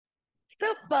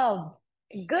Superb.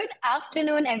 Good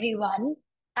afternoon, everyone.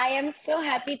 I am so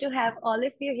happy to have all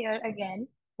of you here again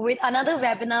with another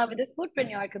webinar with the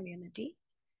foodpreneur community.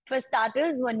 For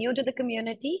starters who are new to the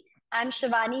community, I'm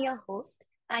Shivani, your host,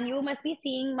 and you must be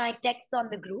seeing my text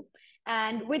on the group.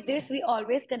 And with this, we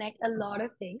always connect a lot of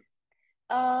things.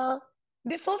 Uh,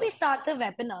 Before we start the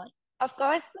webinar, of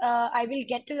course, I will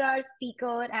get to our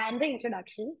speaker and the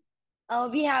introduction.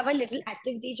 We have a little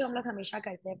activity जो हम लोग हमेशा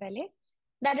करते हैं पहले.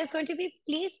 That is going to be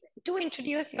please to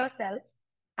introduce yourself.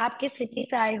 आप किस city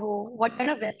से आए हो? What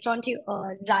kind of restaurant you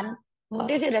run?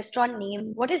 What is your restaurant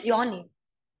name? What is your name?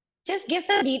 Just give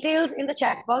some details in the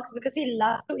chat box because we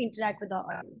love to interact with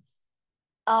our audience.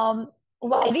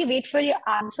 While we wait for your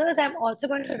answers, I'm also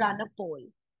going to run a poll.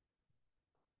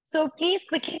 So please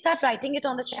quickly start writing it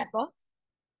on the chat box.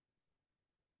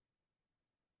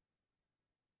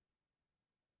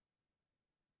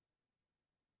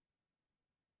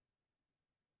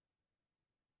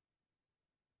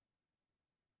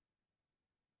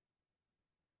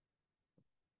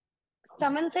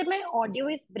 Someone said my audio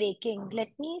is breaking. Let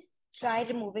me try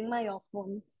removing my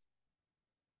earphones.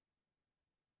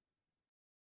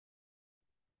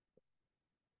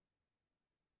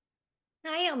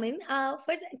 Hi, Amin.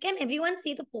 First, can everyone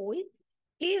see the poll?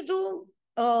 Please do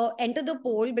enter the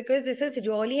poll because this is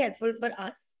really helpful for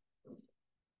us.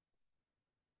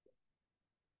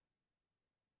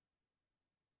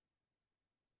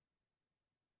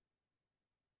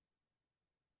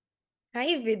 Hi,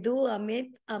 Vidu,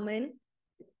 Amit, Amin.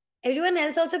 Everyone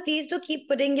else also, please do keep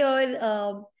putting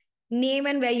your name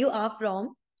and where you are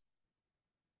from.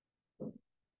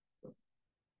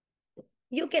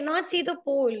 You cannot see the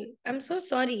poll. I'm so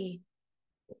sorry.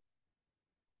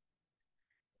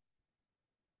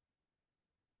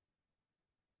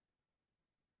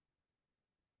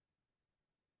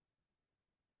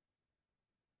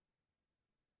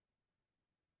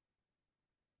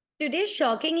 Today,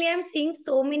 shockingly, I'm seeing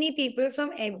so many people from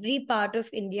every part of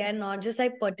India and not just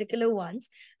like particular ones.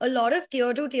 A lot of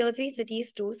tier 2, tier 3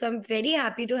 cities too. So I'm very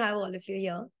happy to have all of you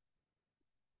here.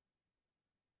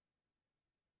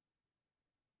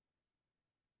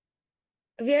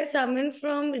 We are someone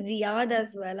from Riyadh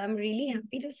as well. I'm really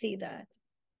happy to see that.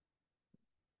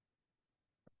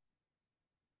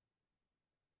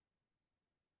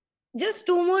 Just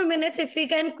 2 more minutes if we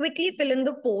can quickly fill in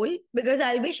the poll because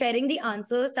I'll be sharing the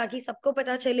answers ताकि सबको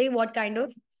पता चले what kind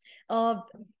of uh,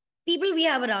 people we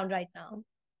have around right now.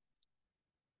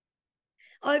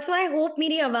 Also, I hope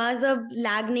मेरी आवाज अब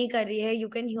lag नहीं कर रही है. You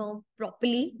can hear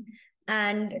properly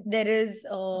and there is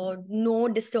no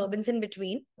disturbance in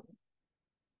between.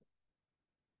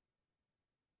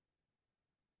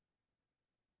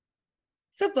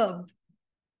 Superb.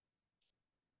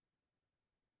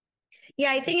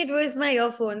 Yeah, I think it was my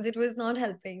earphones. It was not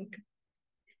helping.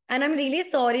 And I'm really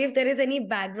sorry if there is any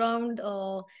background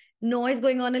noise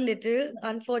going on a little.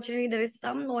 Unfortunately, there is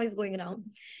some noise going around.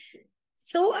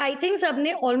 So I think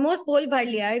sabne almost poll bhar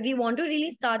liya hai. We want to really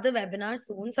start the webinar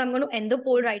soon. So I'm going to end the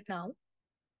poll right now.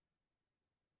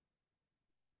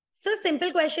 So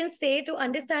simple questions say to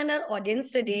understand our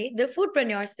audience today, the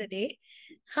foodpreneurs today,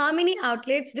 how many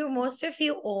outlets do most of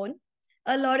you own?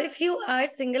 A lot of you are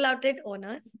single outlet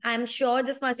owners. I'm sure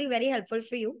this must be very helpful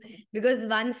for you because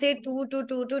one say 2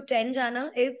 to 10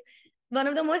 jana is one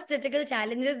of the most critical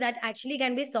challenges that actually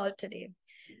can be solved today.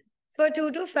 For 2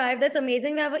 to 5, that's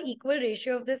amazing. We have an equal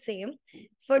ratio of the same.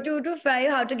 For 2 to 5,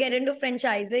 how to get into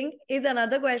franchising is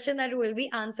another question that will be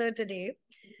answered today.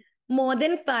 More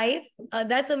than 5,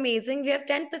 that's amazing. We have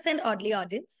 10% oddly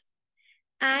audience.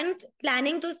 And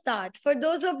planning to start. For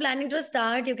those who are planning to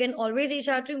start, you can always reach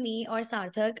out to me or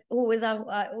Sarthak, who is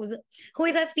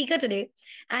our speaker today,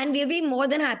 and we'll be more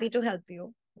than happy to help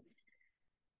you.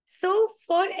 So,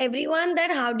 for everyone, that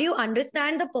how do you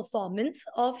understand the performance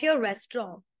of your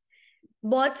restaurant?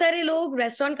 बहुत सारे लोग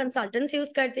restaurant consultants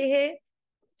use करते हैं.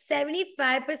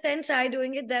 75% try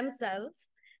doing it themselves,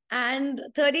 and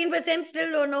 13%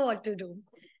 still don't know what to do.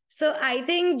 So I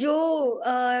think Joe,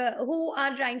 who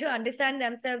are trying to understand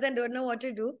themselves and don't know what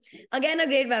to do, again a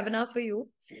great webinar for you.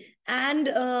 And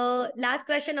last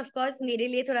question, of course, मेरे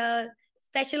लिए थोड़ा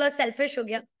special or selfish हो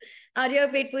गया. Are you a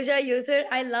Petpooja user?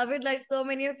 I love it like so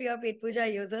many of you are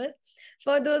Petpooja users.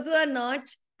 For those who are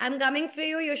not, I'm coming for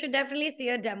you. You should definitely see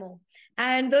a demo.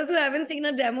 And those who haven't seen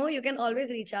a demo, you can always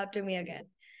reach out to me again.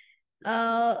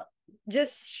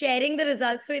 Just sharing the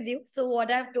results with you. So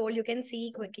what I've told, you can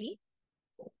see quickly.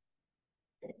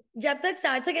 जब तक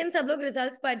सार्थक and सब लोग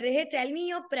results पढ़ रहे हैं, tell me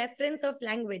your preference of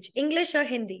language, English और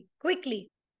Hindi, quickly.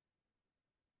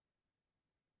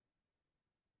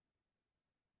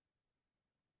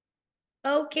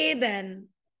 Okay then.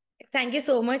 Thank you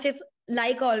so much. It's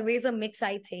like always, a mix,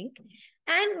 I think.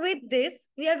 And with this,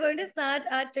 we are going to start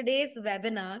our today's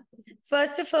webinar.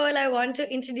 First of all, I want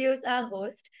to introduce our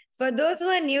host. For those who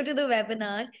are new to the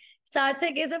webinar,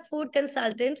 Sarthak is a food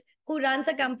consultant who runs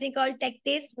a company called Tech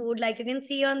Taste Food, like you can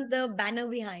see on the banner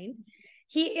behind.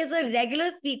 He is a regular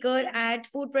speaker at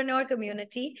Foodpreneur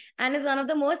community and is one of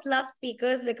the most loved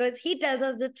speakers because he tells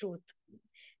us the truth.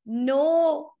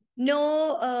 No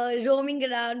roaming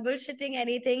around bullshitting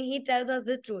anything. He tells us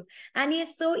the truth, and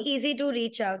he's so easy to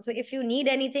reach out. So if you need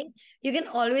anything, you can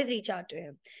always reach out to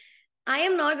him. I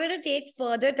am not going to take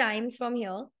further time from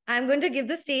here. I'm going to give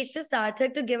the stage to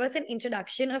Sarthak to give us an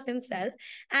introduction of himself.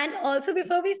 And also,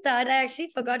 before we start, I actually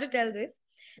forgot to tell this.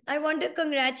 I want to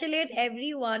congratulate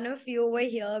every one of you over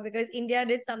here because India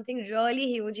did something really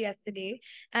huge yesterday,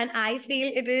 and I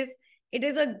feel it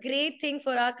is a great thing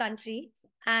for our country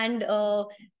and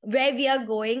where we are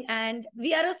going, and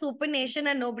we are a super nation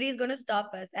and nobody is going to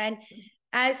stop us. And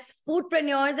as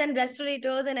foodpreneurs and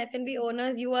restaurateurs and F&B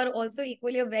owners, you are also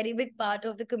equally a very big part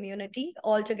of the community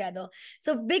altogether.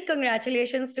 So big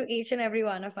congratulations to each and every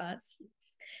one of us.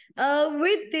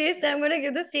 With this, I'm going to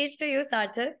give the stage to you,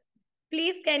 Sarthak.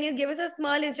 Please, can you give us a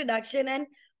small introduction and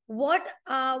what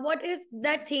is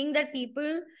that thing that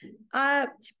people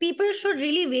should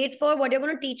really wait for what you're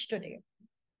going to teach today?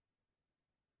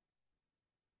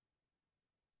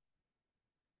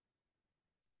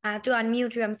 I have to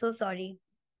unmute you. I'm so sorry.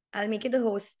 I'll make you the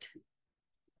host.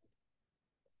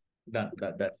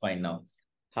 That's fine now.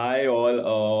 Hi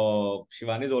all.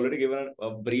 Shivani's already given a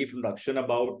brief introduction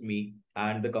about me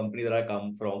and the company that I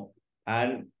come from.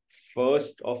 And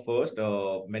first,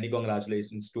 many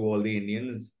congratulations to all the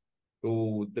Indians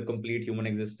to the complete human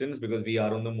existence, because we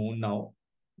are on the moon now,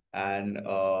 and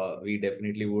we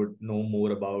definitely would know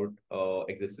more about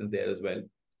existence there as well.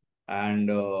 And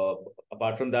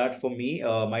apart from that, for me,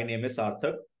 my name is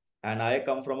Sarthak, and I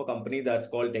come from a company that's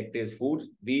called Tech Taste Foods.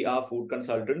 We are food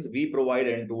consultants. We provide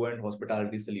end-to-end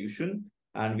hospitality solution,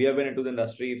 and we have been into the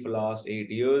industry for last 8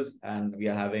 years, and we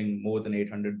are having more than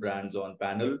 800 brands on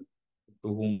panel to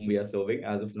whom we are serving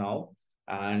as of now.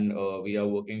 And we are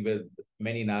working with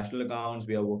many national accounts.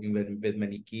 We are working with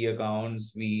many key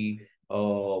accounts. We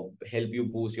help you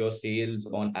boost your sales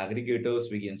on aggregators,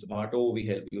 Swiggy and Zomato. We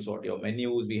help you sort your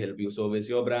menus. We help you service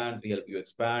your brands. We help you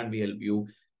expand. We help you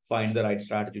find the right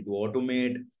strategy to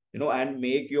automate, and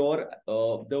make your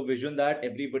the vision that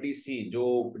everybody see.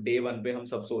 जो day one पे हम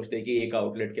सब सोचते हैं कि एक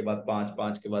outlet के बाद पांच,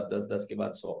 पांच के बाद 10, 10 के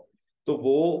बाद 100. तो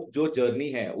वो जो जर्नी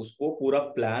है उसको पूरा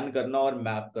प्लान करना और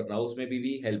मैप करना, उसमें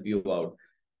भी help you out.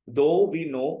 Though we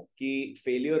know the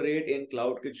failure rate in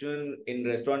cloud kitchen in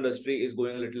restaurant industry is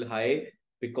going a little high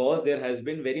because there has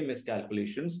been very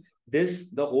miscalculations.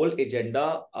 The whole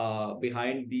agenda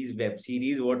behind these web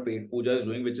series, what Petpooja is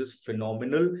doing, which is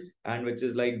phenomenal and which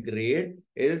is like great,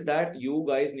 is that you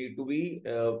guys need to be,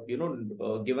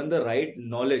 given the right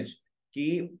knowledge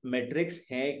कि metrics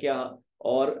हैं क्या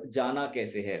और जाना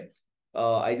कैसे है.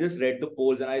 I just read the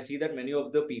polls and I see that many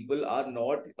of the people are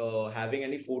not having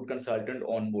any food consultant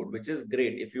on board, which is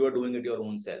great if you are doing it your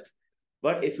own self.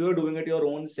 But if you are doing it your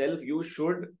own self, you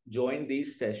should join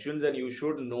these sessions and you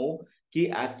should know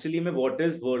कि actually में what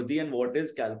is worthy and what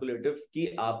is calculative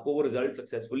कि आपको वो result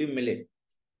successfully मिले.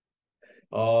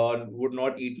 Would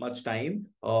not eat much time.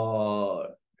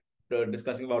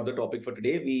 Discussing about the topic for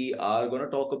today, we are going to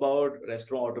talk about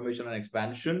restaurant automation and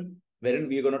expansion, wherein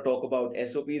we are going to talk about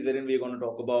SOPs, wherein we are going to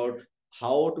talk about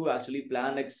how to actually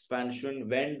plan expansion,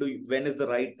 when is the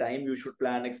right time you should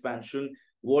plan expansion,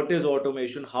 what is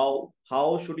automation, how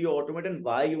should you automate and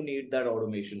why you need that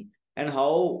automation, and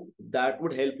how that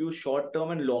would help you short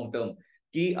term and long term.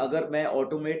 कि अगर मैं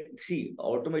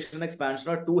automation expansion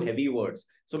are two heavy words,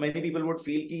 so many people would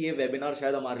feel कि ये webinar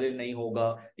शायद हमारे लिए नहीं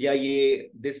होगा, या ये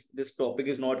this topic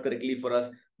is not correctly for us,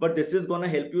 but this is going to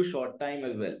help you short time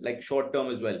as well, like short term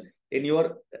as well, in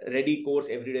your ready course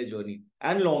everyday journey,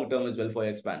 and long term as well for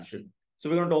your expansion. So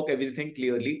we're going to talk everything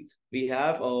clearly. We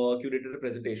have curated a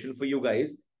presentation for you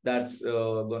guys that's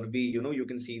going to be, you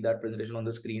can see that presentation on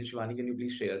the screen. Shivani, can you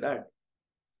please share that?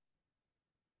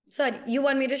 Sorry, you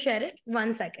want me to share it?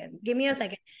 1 second. Give me a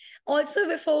second. Also,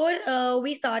 before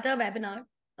we start our webinar,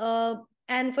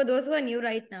 and for those who are new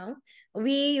right now,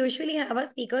 we usually have a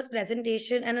speaker's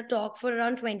presentation and a talk for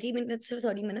around 20 minutes to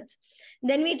 30 minutes.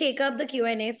 Then we take up the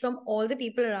Q&A from all the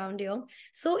people around here.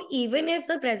 So even if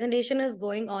the presentation is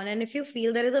going on and if you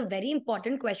feel there is a very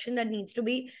important question that needs to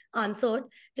be answered,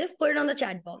 just put it on the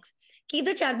chat box. Keep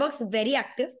the chat box very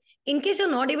active. In case you're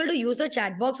not able to use the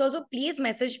chat box also, please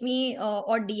message me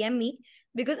or DM me,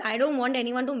 because I don't want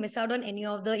anyone to miss out on any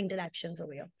of the interactions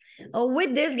over here.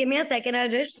 With this, give me a second. I'll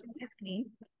just share the screen.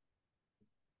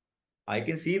 I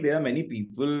can see there are many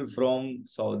people from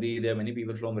Saudi, there are many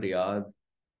people from Riyadh,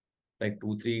 like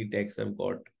 2-3 texts I've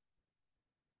got.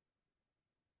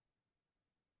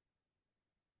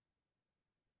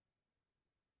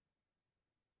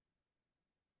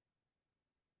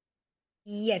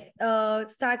 Yes.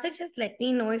 Sarthak, just let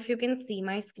me know if you can see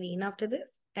my screen after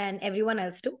this and everyone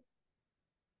else too.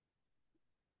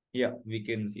 Yeah, we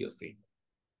can see your screen.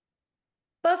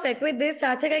 Perfect. With this,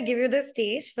 Sarthak, I give you the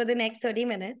stage for the next 30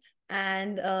 minutes.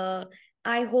 And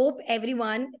I hope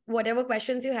everyone, whatever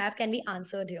questions you have, can be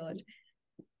answered here.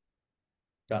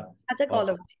 Yeah. Sarthak, all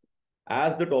of you.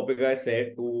 As the topic I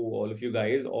said to all of you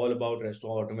guys, all about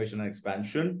restaurant automation and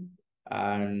expansion.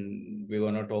 And we're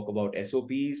going to talk about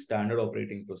SOPs, standard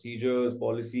operating procedures,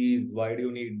 policies. Why do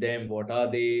you need them? What are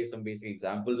they? Some basic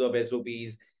examples of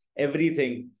SOPs,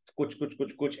 everything.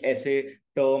 कुछ ऐसे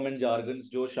term and jargons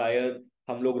जो शायद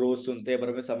हम लोग रोज सुनते हैं पर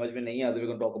हमें समझ में नहीं आते. We're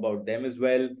going to talk about them as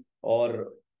well. Or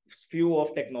few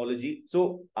of technology.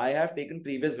 So I have taken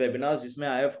previous webinars जिसमें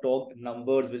I have talked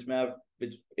numbers,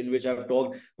 in which I've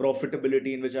talked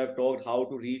profitability, in which I've talked how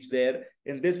to reach there.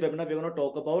 In this webinar, we're going to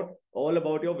talk about all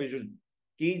about your vision.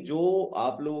 कि जो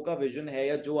आप लोगों का vision है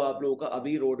या जो आप लोगों का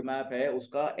अभी रोड मैप है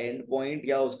उसका एंड पॉइंट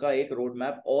या उसका एक रोड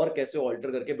मैप और कैसे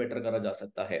ऑल्टर करके बेटर करा जा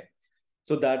सकता है.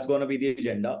 So that's going to be the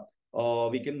agenda.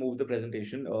 We can move the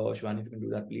presentation. Shivani, if you can do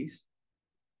that, please.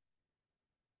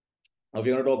 Now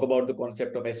we're going to talk about the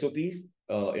concept of SOPs,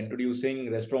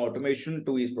 introducing restaurant automation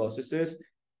to ease processes,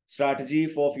 strategy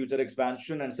for future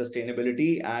expansion and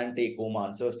sustainability, and take-home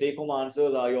answers. Take-home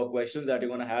answers are your questions that you're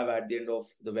going to have at the end of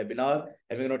the webinar,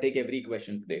 and we're going to take every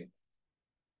question today.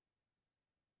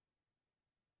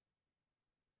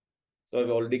 So I've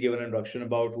already given an introduction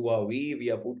about who are we.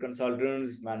 We are food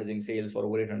consultants managing sales for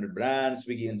over 800 brands.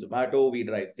 Swiggy and Zomato. We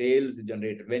drive sales,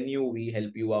 generate revenue. We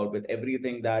help you out with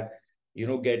everything that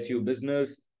gets you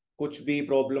business. Kuch bhi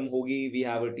problem hogi, we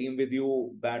have a team with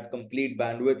you. That complete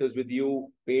bandwidth is with you.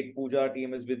 Petpooja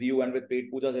team is with you, and with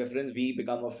Petpooja's reference, we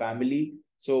become a family.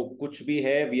 So kuch bhi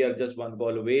hai, we are just one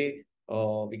call away.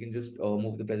 We can just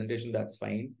move the presentation. That's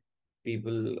fine.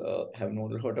 People have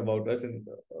known a lot about us, and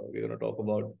we're going to talk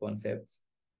about concepts.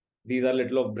 These are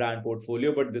little of brand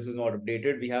portfolio, but this is not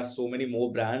updated. We have so many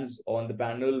more brands on the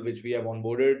panel which we have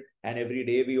onboarded, and every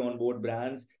day we onboard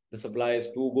brands. The supply is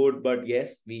too good, but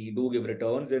yes, we do give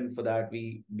returns, and for that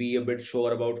we be a bit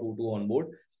sure about who to onboard.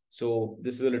 So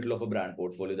this is a little of a brand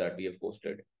portfolio that we have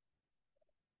posted.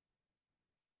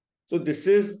 So this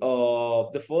is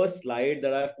the first slide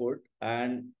that I've put,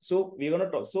 and so we're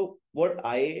gonna talk. So what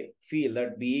I feel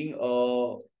that being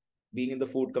in the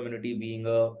food community, being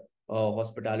a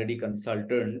hospitality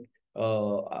consultant,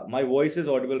 my voice is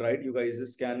audible, right? You guys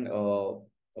just can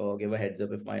give a heads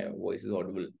up if my voice is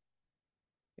audible.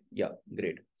 Yeah,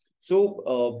 great.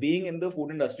 So being in the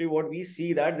food industry, what we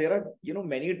see that there are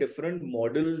many different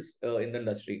models in the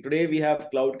industry. Today we have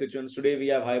cloud kitchens. Today we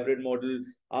have hybrid model.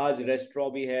 आज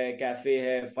restaurant भी है, cafe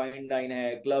है, fine dine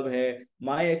है, club है.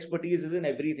 My expertise is in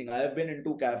everything. I have been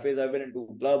into cafes, I've been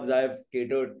into clubs, I've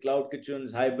catered cloud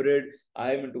kitchens, hybrid.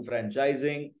 I am into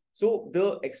franchising. So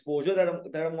the exposure that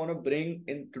I'm going to bring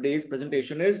in today's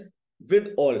presentation is with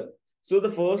all. So the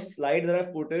first slide that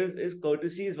I've put is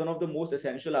courtesy is one of the most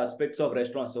essential aspects of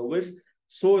restaurant service.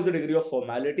 So is the degree of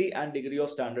formality and degree of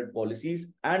standard policies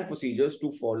and procedures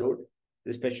to followed,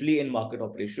 especially in market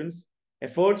operations.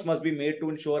 Efforts must be made to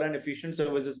ensure an efficient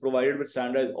service is provided with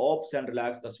standardized ops and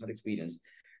relaxed customer experience.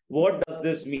 What does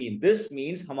this mean? This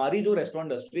means हमारी जो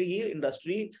restaurant industry, ये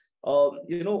industry,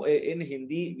 in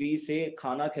Hindi we say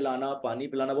खाना खिलाना, पानी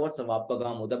पिलाना बहुत सवाब का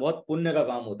काम होता है, बहुत पुण्य का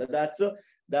काम होता है.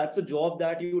 That's a job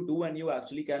that you do and you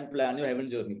actually can plan your heaven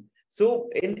journey. So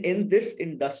in this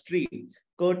industry,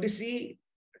 courtesy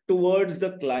towards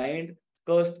the client,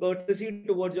 courtesy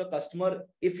towards your customer,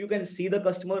 if you can see the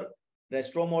customer,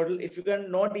 restaurant model, if you can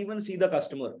not even see the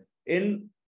customer in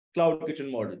cloud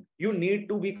kitchen model, you need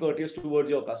to be courteous towards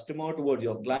your customer, towards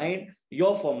your client,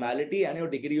 your formality and your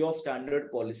degree of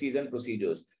standard policies and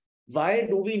procedures. Why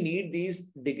do we need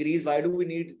these degrees? Why do we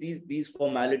need these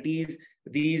formalities,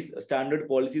 these standard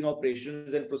policies,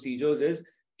 operations and procedures? Is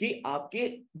कि आपके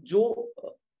जो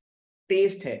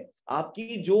test है,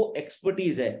 आपकी जो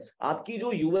expertise है, आपकी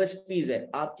जो USPs है,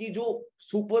 आपकी जो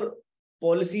सुपर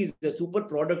पॉलिसीज है, सुपर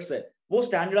प्रोडक्ट्स है, वो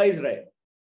स्टैंडर्डाइज रहे.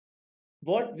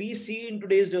 What we see in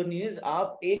today's journey is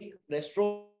आप एक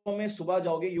रेस्टोरेंट में सुबह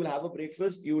जाओगे, you will have a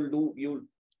breakfast, you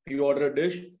order a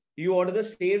dish, you order the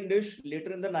same dish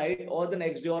later in the night or the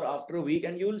next day or after a week,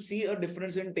 and you will see a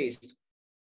difference in taste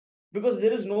because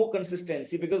there is no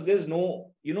consistency, because there's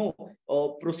no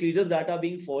procedures that are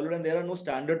being followed, and there are no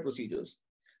standard procedures.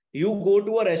 You go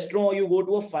to a restaurant, you go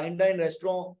to a fine dine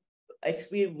restaurant,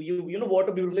 you know what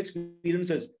a beautiful experience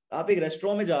is. आप एक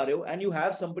restaurant में जा रहे हो and you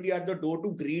have somebody at the door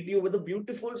to greet you with a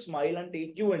beautiful smile and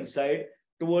take you inside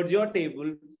towards your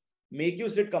table, make you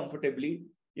sit comfortably,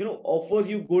 you know, offers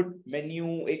you good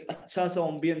menu, एक अच्छा सा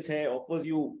ambience है, offers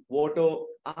you water,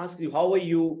 asks you how are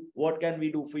you, what can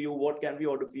we do for you, what can we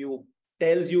order for you,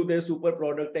 tells you their super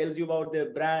product, tells you about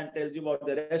their brand, tells you about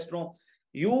their restaurant.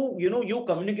 You know, you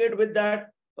communicate with that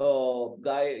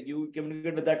guy, you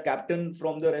communicate with that captain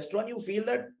from the restaurant, you feel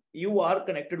that you are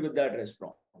connected with that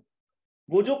restaurant.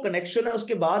 वो जो connection है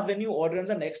उसके बाद when you order and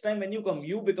the next time when you come,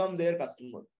 you become their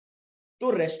customer. तो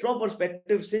restaurant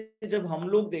perspective से जब हम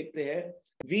लोग देखते हैं,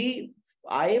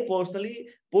 I personally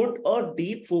put a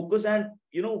deep focus and,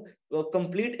 you know,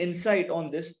 complete insight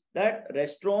on this, that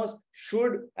restaurants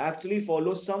should actually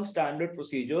follow some standard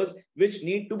procedures which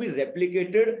need to be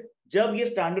replicated. जब ये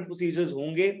standard procedures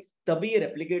होंगे तभी ये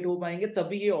replicate हो पाएंगे,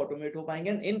 तभी ये automate हो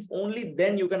पाएंगे, and in only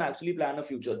then you can actually plan a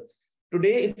future.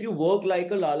 Today if you work like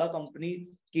a lala company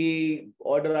कि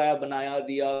order आया बनाया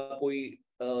दिया, कोई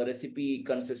रेसिपी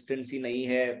कंसिस्टेंसी नहीं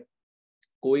है,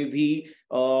 कोई भी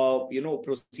यू नो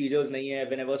प्रोसीजर्स नहीं है,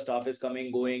 whenever staff is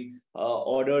coming going,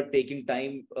 order taking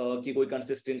time की कोई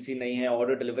कंसिस्टेंसी नहीं है,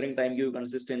 ऑर्डर डिलीवरिंग टाइम की कोई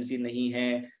कंसिस्टेंसी नहीं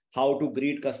है, हाउ टू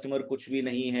ग्रीट कस्टमर कुछ भी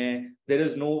नहीं है, there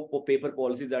is no paper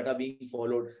policies that are being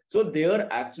followed, so there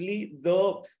actually the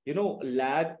you know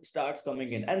lag starts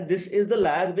coming in, and this is the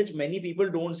lag which many people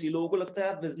don't see. लोगों को लगता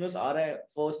है business आ रहा है,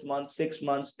 first month 6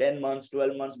 months 10 months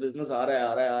 12 months business आ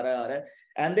रहा है,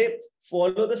 and they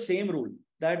follow the same rule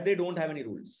that they don't have any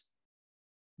rules.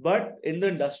 But in the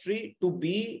industry, to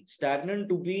be stagnant,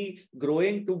 to be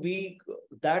growing, to be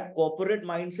that corporate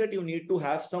mindset, you need to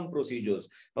have some procedures.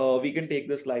 We can take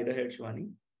the slide ahead, Shivani.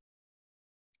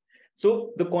 So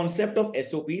the concept of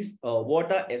SOPs,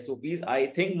 what are SOPs? I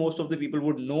think most of the people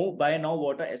would know by now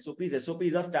what are SOPs.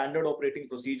 SOPs are standard operating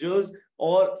procedures,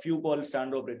 or few call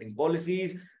standard operating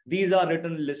policies. These are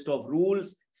written list of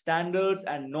rules, standards,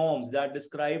 and norms that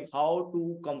describe how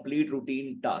to complete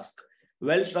routine tasks.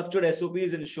 Well-structured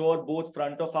SOPs ensure both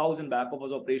front of house and back of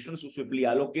house operations to swiftly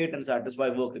allocate and satisfy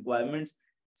work requirements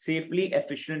safely,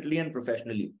 efficiently, and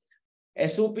professionally.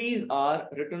 SOPs are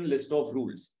written list of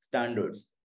rules, standards.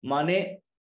 माने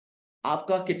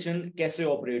आपका kitchen कैसे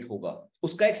operate होगा,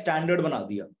 उसका एक standard बना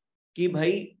दिया कि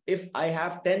भाई if I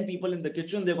have 10 people in the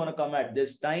kitchen, they're going to come at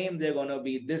this time, they're going to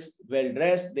be this well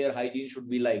dressed, their hygiene should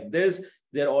be like this,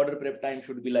 their order prep time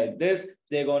should be like this,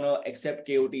 they're going to accept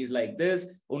KOTs like this,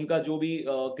 उनका जो भी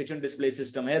kitchen display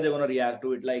system है, they're going to react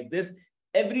to it like this.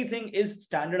 Everything is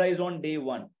standardized on day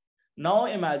one. Now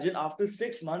imagine after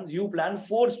 6 months you plan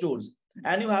 4 stores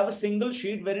and you have a single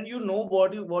sheet wherein you know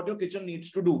what your kitchen needs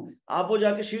to do. आप वो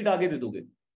जाके sheet आगे दे दोगे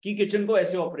कि kitchen को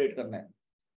ऐसे operate करना है.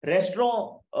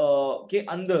 रेस्टोरेंट के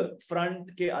अंदर,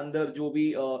 फ्रंट के अंदर जो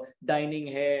भी डाइनिंग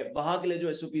है, वहां के लिए जो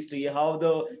एसओपीज चाहिए, how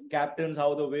the captains,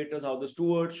 how the waiters, how the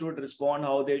स्टूवर्ड्स should respond,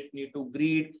 how they need to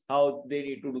greet, how they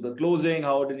need to do the closing,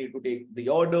 how they need to take the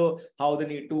order, how they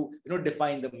need to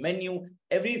define the menu,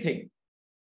 everything,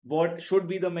 what should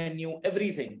be the menu,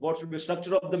 everything, what should be the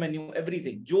structure of the menu,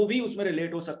 everything, जो भी उसमें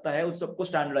relate हो सकता है उस सबको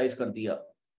standardise कर दिया.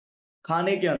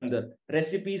 खाने के अंदर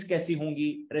रेसिपीज कैसी होंगी,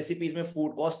 रेसिपीज में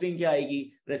फूड कॉस्टिंग क्या आएगी,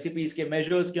 रेसिपीज के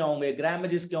मेजर्स क्या होंगे,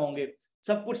 ग्रामेजेस क्या होंगे,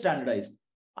 सब कुछ स्टैंडर्डाइज.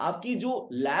 आपकी जो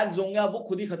लैग्स होंगे आप वो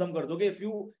खुद ही खत्म कर दोगे if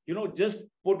you know just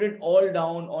put it all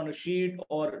down on a sheet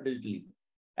or digitally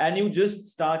and you just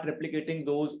start replicating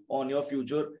those on your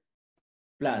future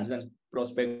plans and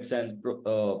prospects and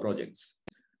projects.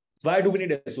 Why do we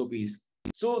need SOPs?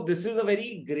 So this is a very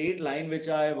great line which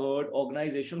I have heard: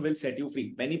 organization will set you free.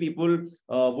 Many people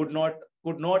could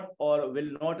not or will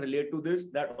not relate to this,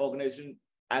 that organization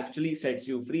actually sets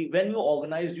you free. When you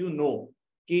organize, you know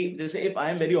कि जैसे if I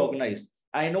am very organized,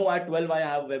 I know at 12 I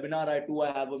have a webinar, at 2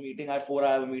 I have a meeting, at 4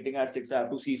 I have a meeting, at 6 I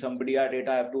have to see somebody, at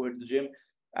 8 I have to hit the gym,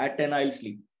 at 10 I'll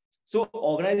sleep. So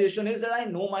organization is that I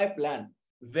know my plan.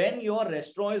 When your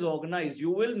restaurant is organized,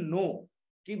 you will know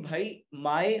कि भाई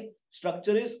my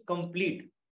structure is complete,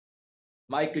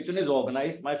 my kitchen is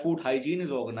organized, my food hygiene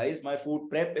is organized, my food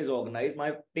prep is organized, my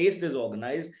taste is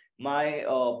organized, my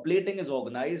plating is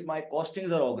organized, my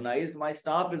costings are organized, my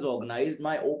staff is organized,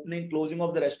 my opening closing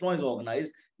of the restaurant is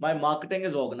organized, my marketing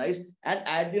is organized,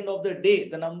 and at the end of the day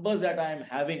the numbers that I am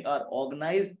having are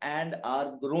organized and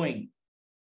are growing.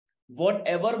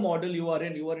 Whatever model you are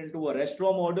in, you are into a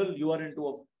restaurant model, you are into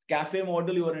a cafe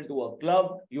model, you are into a club,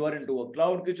 you are into a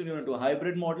cloud kitchen, you are into a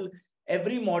hybrid model,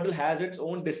 every model has its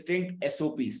own distinct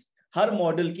SOPs. Her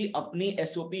model की अपनी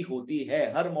SOP होती है,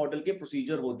 हर model के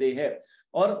procedure होते हैं.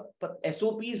 और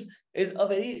SOPs is a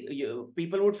very,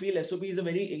 people would feel SOP is a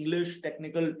very English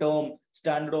technical term,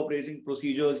 standard operating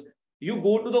procedures. You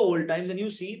go to the old times and you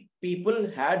see people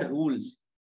had rules.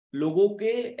 लोगों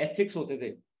के ethics होते थे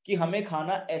कि हमें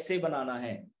खाना ऐसे बनाना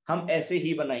है, हम ऐसे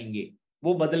ही बनाएंगे,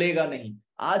 वो बदलेगा नहीं.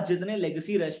 आज जितने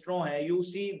लेगेसी रेस्टोरेंट हैं, you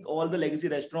see all the legacy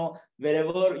restaurant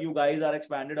wherever you guys are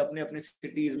expanded, अपने अपने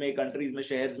सिटीज में, कंट्रीज में,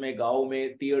 शहर्स में, गांव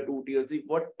में, tier 2 tier 3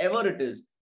 whatever it is,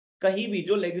 कहीं भी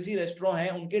जो लेगेसी रेस्टोरेंट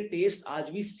हैं उनके टेस्ट आज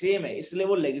भी सेम है, इसलिए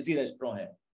वो लेगेसी रेस्टोरेंट है.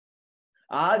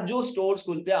 आज जो स्टोर्स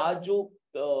खुलते हैं, आज जो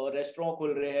रेस्टोरेंट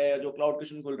खुल रहे हैं, जो क्लाउड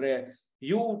किचन खुल रहे हैं,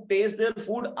 यू टेस्ट देयर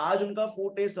फूड, आज उनका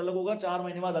फूड टेस्ट अलग होगा, 4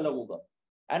 महीने बाद अलग होगा.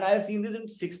 And I have seen this in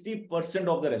 60%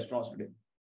 of the restaurants today.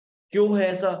 क्यों है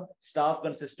ऐसा? स्टाफ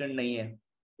कंसिस्टेंट नहीं है.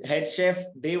 हेड शेफ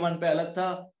डे 1 पे अलग था,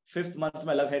 5th मंथ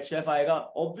में अलग हेड शेफ आएगा,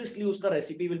 ऑब्वियसली उसका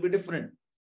recipe will be different.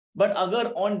 But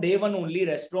अगर on day 1 only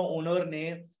restaurant owner ने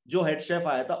जो हेड शेफ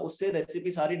आया था उससे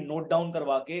रेसिपी सारी नोट डाउन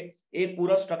करवा के एक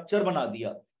पूरा स्ट्रक्चर बना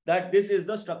दिया, that this is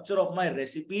the structure of my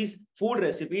recipes, food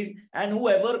recipes, and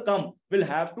whoever come will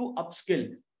have to upskill.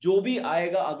 जो भी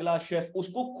आएगा अगला शेफ,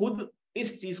 उसको खुद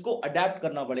इस चीज को अडेप्ट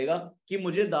करना पड़ेगा कि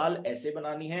मुझे दाल ऐसे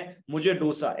बनानी है, मुझे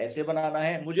डोसा ऐसे बनाना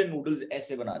है, मुझे नूडल्स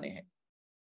ऐसे बनाने हैं.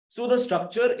 So the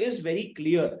structure is very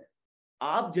clear.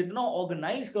 आप जितना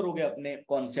ऑर्गेनाइज करोगे अपने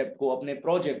कॉन्सेप्ट को, अपने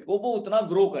प्रोजेक्ट को, वो उतना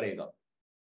ग्रो करेगा.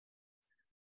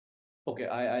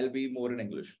 Okay, I'll be more in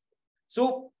English.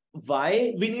 So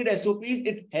why we need SOPs?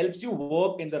 It helps you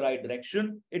work in the right direction.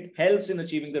 It helps in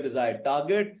achieving the desired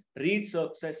target, reach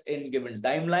success in given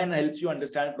timeline, helps you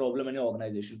understand problem in your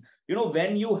organization. You know,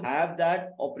 when you have that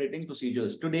operating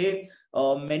procedures today,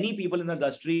 many people in the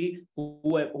industry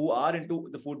who are into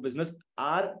the food business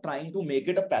are trying to make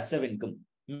it a passive income.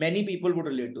 Many people would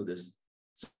relate to this.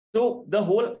 So the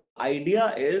whole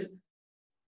idea is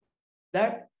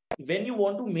that when you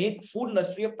want to make food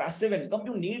industry a passive income,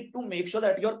 you need to make sure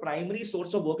that your primary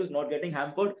source of work is not getting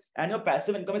hampered and your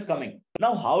passive income is coming. Now,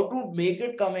 how to make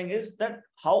it coming is that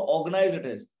how organized it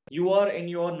is. You are in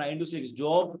your 9 to 6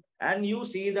 job and you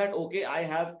see that, okay, I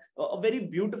have a very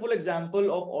beautiful example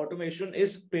of automation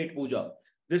is Petpooja.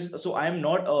 So I am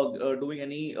not doing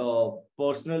any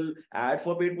personal ad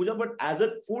for Petpooja, but as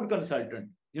a food consultant,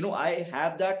 you know, I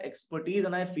have that expertise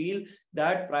and I feel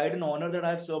that pride and honor that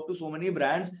I've served to so many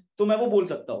brands. तो मैं वो बोल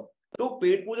सकता हूँ. तो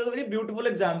Petpooja is a very beautiful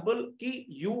example कि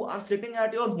you are sitting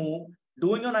at your home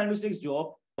doing your 9 to 6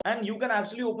 job and you can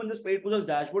actually open this Petpooja's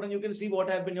dashboard and you can see what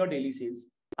have been your daily sales.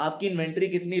 आपकी inventory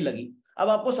कितनी लगी. अब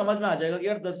आपको समझ में आ जाएगा कि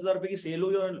यार 10,000 रुपए की सेल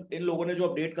हुई और इन लोगों ने जो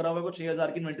अपडेट करा हुआ है वो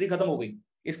 6,000 की इन्वेंट्री खत्म हो गई.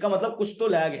 इसका मतलब कुछ तो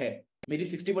लैग है, मेरी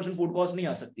 60% फूड कॉस्ट नहीं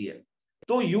आ सकती है.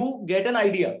 तो यू गेट एन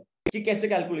आइडिया कि कैसे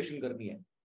कैलकुलेशन करनी है.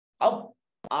 अब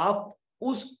आप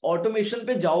उस ऑटोमेशन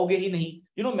पे जाओगे ही नहीं.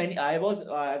 You know,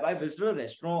 I visited a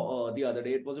restaurant the other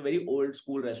day. It was a very old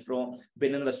school restaurant,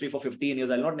 been in the industry for 15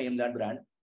 years. I'll not name that brand.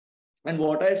 And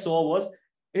what I saw was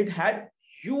it had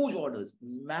huge orders,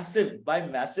 massive. By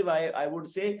massive, I would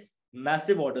say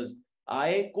massive orders.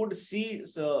 I could see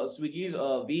Swiggy's.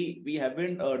 We have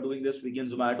been doing this Swiggy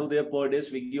and Zomato. Their per day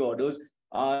Swiggy orders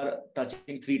are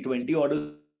touching 320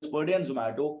 orders per day, and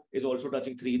Zomato is also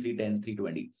touching 310,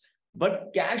 320. But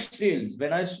cash sales,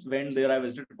 when I went there, I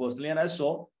visited personally and I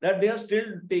saw that they are still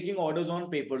taking orders on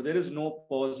paper. There is no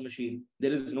POS machine.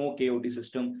 There is no KOT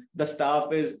system. The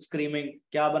staff is screaming,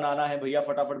 "Kya banana hai, bhaiya,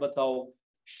 fatafat batao."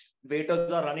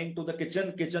 Waiters are running to the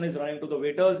kitchen. Kitchen is running to the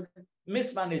waiters.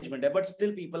 Mismanagement, but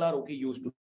still people are okay used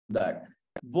to that.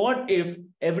 What if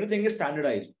everything is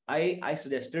standardized? I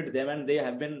suggested them and they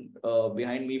have been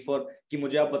behind me for कि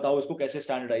मुझे आप बताओ इसको कैसे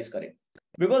standardize करें.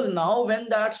 Because now when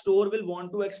that store will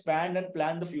want to expand and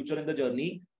plan the future in the journey,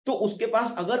 तो उसके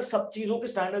पास अगर सब चीजों की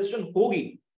standardization होगी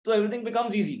तो everything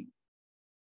becomes easy.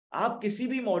 आप किसी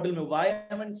भी मॉडल में,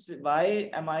 why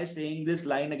am I saying this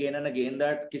line again and again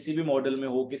that किसी भी मॉडल में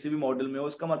हो, किसी भी मॉडल में हो,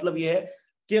 इसका मतलब ये है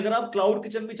कि अगर आप क्लाउड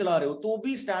किचन भी चला रहे हो तो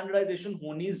भी स्टैंडर्डाइजेशन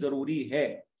होनी जरूरी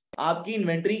है. आपकी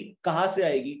इन्वेंट्री कहां से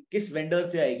आएगी, किस वेंडर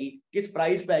से आएगी, किस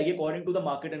प्राइस पे आएगी according to the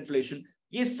market inflation,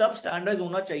 ये सब स्टैंडर्डाइज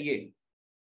होना चाहिए.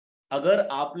 अगर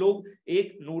आप लोग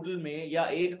एक नूडल में या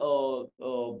एक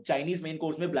चाइनीज मेन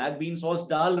कोर्स में ब्लैक बीन सॉस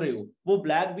डाल रहे हो, वो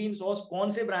ब्लैक बीन सॉस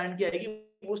कौन से ब्रांड की आएगी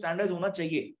वो स्टैंडर्डाइज होना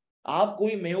चाहिए. आप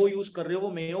कोई मेयो यूज कर रहे हो,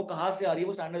 वो मेयो कहां से आ रही है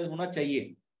वो स्टैंडर्डाइज होना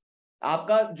चाहिए.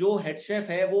 आपका जो हेड शेफ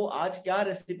है वो आज क्या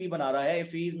रेसिपी बना रहा है,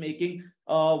 if he is making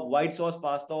white sauce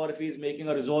pasta और if he is making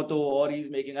a risotto और he is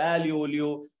making एलियो oleo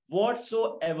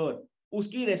whatsoever,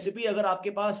 उसकी रेसिपी अगर आपके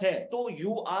पास है तो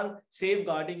you are safe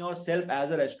guarding your self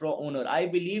as a restaurant owner. I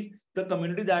believe the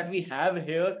community that we have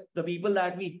here, the people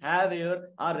that we have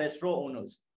here are restaurant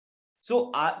owners. So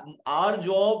our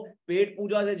job,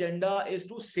 Petpooja's agenda is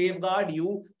to safeguard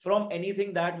you from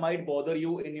anything that might bother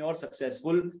you in your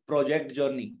successful project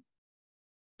journey.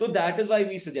 तो that is why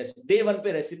we suggest day 1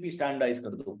 पे recipe standardise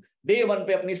कर दो, day 1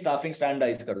 पे अपनी staffing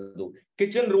standardise कर दो,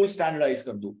 kitchen rule standardise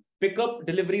कर दो, पिकअप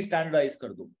डिलीवरी स्टैंडर्डाइज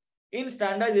कर दो. इन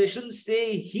स्टैंडर्डाइजेशन से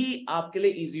ही आपके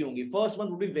लिए इजी होंगी. First one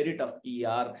would be very tough कि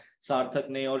यार सार्थक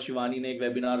ने और शिवानी ने एक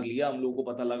वेबिनार लिया, हम लोगों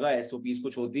को पता लगा एसओपीज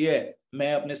कुछ होती है,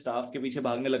 मैं अपने स्टाफ के पीछे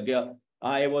भागने लग गया.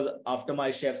 I was after my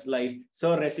chef's life,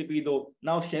 sir recipe do.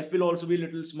 Now chef will also be a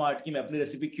little smart कि मैं अपनी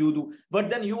recipe क्यों दूं. But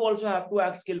then you also have to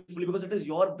act skillfully because it is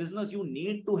your business. You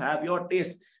need to have your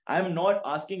taste. I am not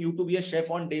asking you to be a chef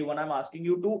on day 1. I'm asking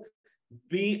you to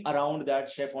be around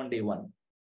that chef on day 1.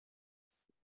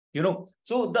 You know,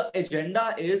 so the agenda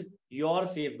is your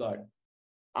safeguard.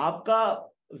 आपका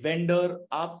vendor,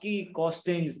 आपकी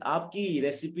costings, आपकी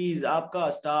recipes, आपका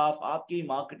staff, आपकी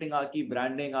marketing, आपकी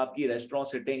branding, आपकी restaurant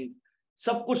sitting,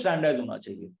 सब कुछ standardise होना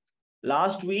चाहिए.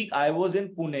 Last week I was in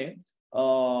Pune.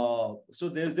 So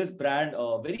there's this brand,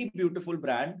 very beautiful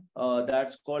brand,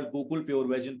 that's called Gokul Pure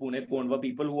Veg in Pune, Kondwa.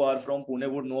 People who are from Pune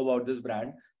would know about this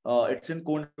brand. It's in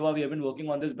Kondwa. We have been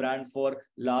working on this brand for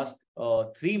last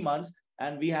 3 months,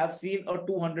 and we have seen a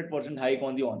 200% hike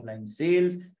on the online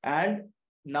sales. And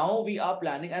now we are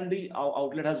planning, and the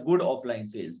outlet has good offline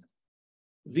sales.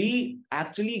 We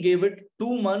actually gave it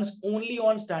 2 months only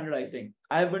on standardizing.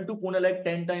 I've been to Pune like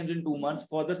 10 times in 2 months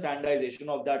for the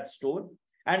standardization of that store.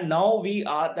 And now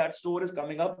that store is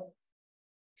coming up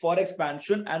for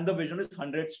expansion, and the vision is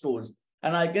 100 stores.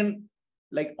 And I can,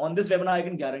 like on this webinar, I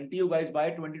can guarantee you guys by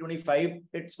 2025,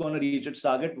 it's going to reach its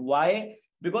target. Why?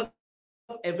 Because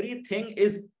everything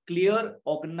is clear,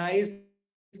 organized,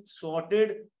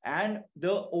 sorted, and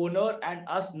the owner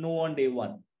and us know on day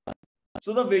 1.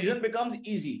 So the vision becomes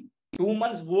easy. 2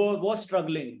 months was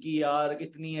struggling कि यार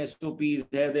कितनी SOPs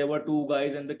है. There were 2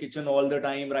 guys in the kitchen all the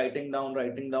time writing down.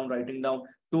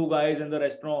 2 guys in the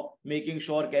restaurant making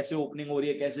sure कैसे opening हो रही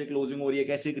है, कैसे closing हो रही है,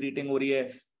 कैसे greeting हो रही है.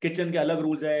 Kitchen के अलग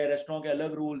rules है, restaurant के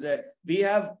अलग rules है. We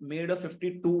have made a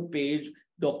 52-page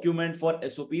document for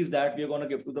SOPs that we are going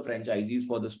to give to the franchisees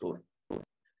for the store.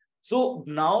 So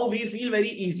now we feel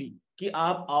very easy कि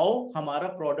आप आओ,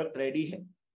 हमारा product ready है.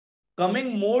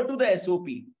 Coming more to the SOP,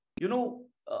 you know,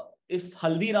 if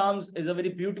Haldiram's is a very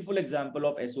beautiful example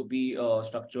of SOP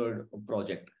structured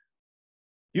project.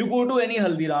 You go to any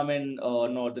Haldiram in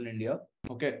northern India,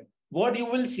 okay, what you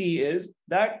will see is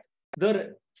that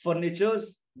the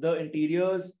furnitures, the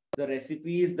interiors, the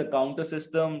recipes, the counter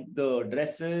system, the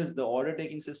dresses, the order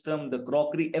taking system, the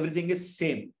crockery, everything is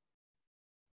same.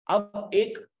 अब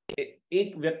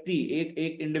एक व्यक्ति,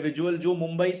 एक individual जो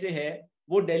मुंबई से है,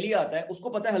 वो दिल्ली आता है, उसको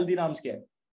पता है हल्दीराम्स क्या है.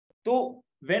 तो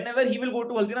whenever he will go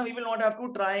to Haldiram, he will not have to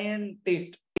try and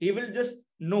taste. He will just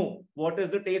know what is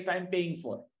the taste I'm paying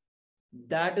for.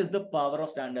 That is the power of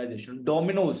standardization.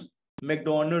 Domino's,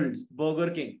 McDonald's, Burger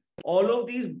King, all of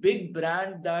these big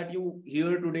brands that you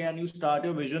hear today and you start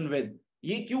your vision with,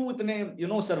 ये क्यों इतने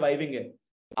surviving है?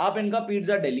 आप इनका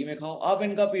pizza Delhi में खाओ, आप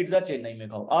इनका पिज्जा चेन्नई में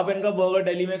खाओ, आप इनका बर्गर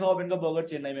दिल्ली में खाओ, आप इनका बर्गर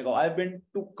चेन्नई में खाओ.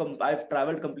 I've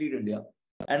traveled complete India,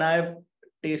 and I've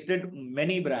tasted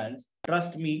many brands.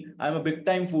 Trust me, I'm a big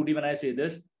time foodie when I say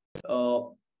this.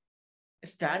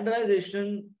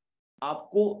 Standardization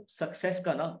आपको success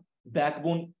का ना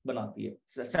backbone बनाती है.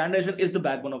 Standardization is the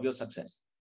backbone of your success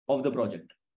of the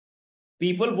project.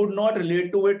 People would not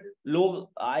relate to it. लोग,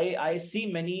 I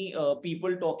see many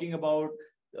people talking about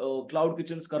cloud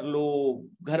kitchens कर लो,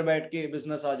 घर बैठ के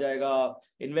business आ जाएगा,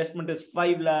 investment is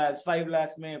 5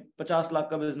 lakhs में 50 lakh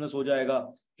का business हो जाएगा.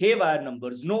 Haywire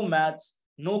numbers, no maths,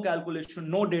 no calculation,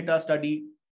 no data study,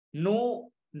 no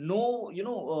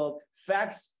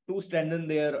facts to strengthen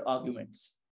their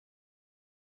arguments.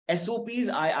 SOPs,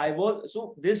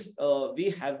 we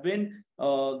have been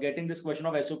getting this question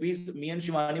of SOPs. Me and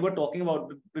Shivani were talking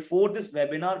about before this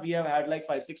webinar. We have had like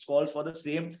 5-6 calls for the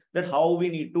same, that how we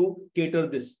need to cater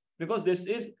this, because this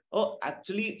is a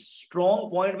actually strong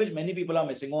point which many people are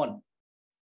missing on.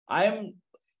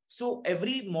 So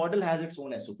every model has its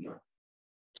own SOP.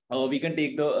 We can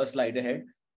take the slide ahead.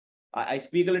 I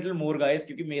speak a little more, guys,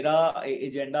 क्योंकि मेरा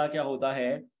agenda क्या होता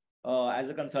है, as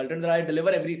a consultant, that I deliver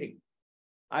everything.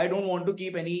 I don't want to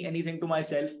keep anything to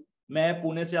myself. मैं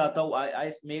पुणे से आता हूँ,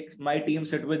 I make my team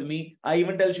sit with me. I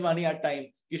even tell Shivani at time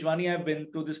कि Shivani, I've been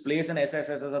to this place and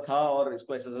ऐसा था और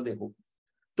इसको ऐसा देखो.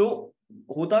 तो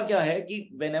होता क्या है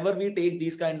कि whenever we take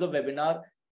these kinds of webinar,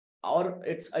 और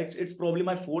it's probably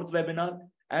my 4th webinar,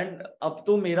 and अब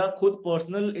तो मेरा खुद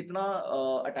personal इतना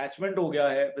attachment हो गया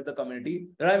है with the community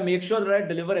that I make sure that I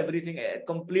deliver everything,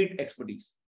 complete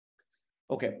expertise.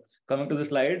 Okay, coming to the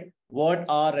slide, what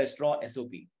are restaurant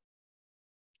SOP?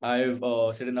 I've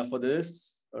said enough for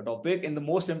this topic. In the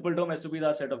most simple term, SOPs are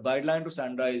a set of guidelines to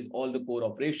standardize all the core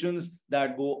operations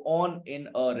that go on in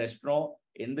a restaurant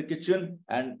in the kitchen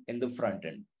and in the front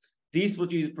end. These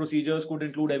procedures could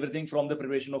include everything from the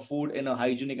preparation of food in a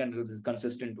hygienic and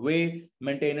consistent way,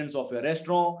 maintenance of your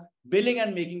restaurant, billing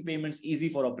and making payments easy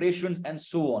for operations, and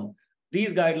so on.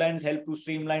 These guidelines help to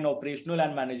streamline operational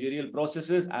and managerial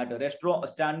processes at a restaurant. A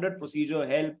standard procedure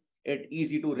help it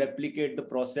easy to replicate the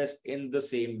process in the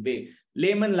same way.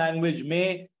 Layman language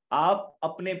में आप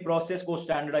अपने process को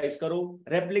standardize करो,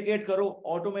 replicate करो,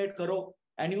 automate करो,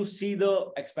 and you see the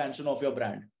expansion of your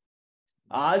brand.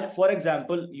 आज for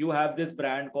example you have this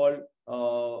brand called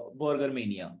Burger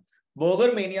Mania.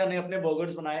 Burger Mania ने अपने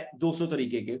burgers बनाए 200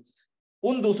 तरीके के,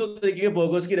 उन 200 तरीके के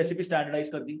burgers की रेसिपी स्टैंडर्डाइज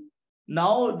कर दी.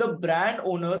 Now the brand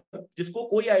owner जिसको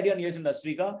कोई आइडिया नहीं है इस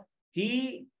इंडस्ट्री का,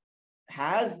 he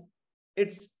has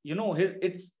its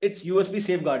its USP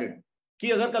safeguarded कि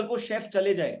अगर कल को शेफ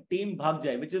चले जाए, टीम भाग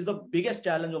जाए, which is the biggest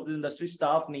challenge of this industry.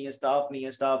 Staff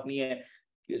नहीं है,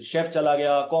 शेफ चला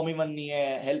गया, कॉमी वन नहीं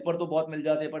है, हेल्पर तो बहुत मिल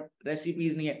जाते हैं बट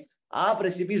रेसिपीज नहीं है. आप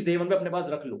रेसिपीज डे वन पे अपने पास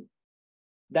रख लो,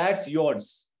 that's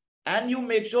yours, and you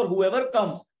make sure whoever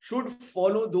comes should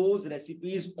follow those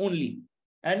recipes only,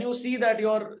 and you see that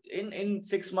you're in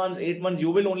 6 months 8 months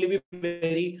you will only be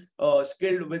very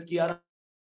skilled with कि यार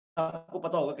आपको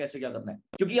पता होगा कैसे क्या करना है,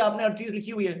 क्योंकि आपने हर चीज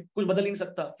लिखी हुई है, कुछ बदल नहीं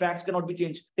सकता. Facts can not be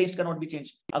change, test can not be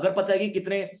change. अगर पता है कि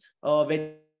कितने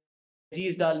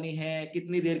वेजीज डालनी है,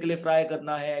 कितनी देर के लिए फ्राई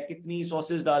करना है, कितनी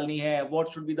सॉसेस डालनी है, व्हाट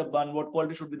शुड बी द बन, what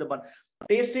quality should be the बन,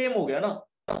 टेस्ट सेम हो गया ना.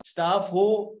 स्टाफ हो,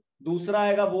 दूसरा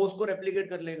आएगा वो उसको रेप्लिकेट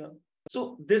कर लेगा. So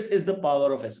this is the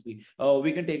power of SOP.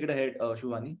 We can take it ahead,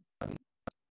 Shivani.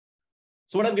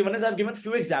 So what I've given is I've given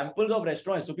few examples of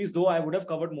restaurant SOPs, though I would have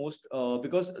covered most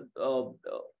because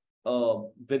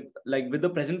with the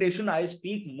presentation I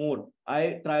speak more.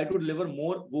 I try to deliver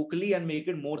more vocally and make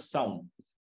it more sound.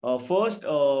 First,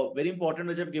 very important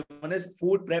which I've given is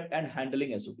food prep and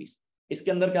handling SOPs.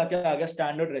 इसके अंदर क्या क्या आ गया?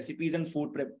 Standard recipes and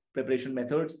food preparation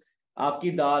methods.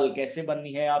 आपकी दाल कैसे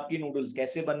बननी है, आपकी नूडल्स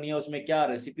कैसे बननी है, उसमें क्या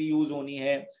रेसिपी यूज होनी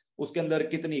है, उसके अंदर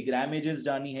कितनी ग्रामेजेस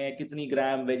डालनी है, कितनी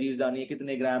ग्राम वेजीज डालनी है,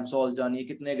 कितने ग्राम सॉस डालनी है,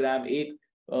 कितने ग्राम एक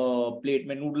प्लेट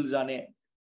में नूडल्स डालने हैं,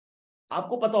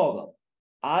 आपको पता होगा.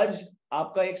 आज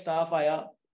आपका एक स्टाफ आया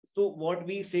तो व्हाट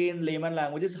वी से इन लेमन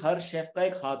लैंग्वेजेस, हर शेफ का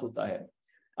एक हाथ होता है.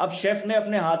 अब शेफ ने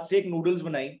अपने हाथ से एक नूडल्स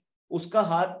बनाई, उसका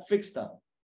हाथ फिक्स था.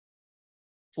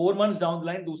 4 months डाउन द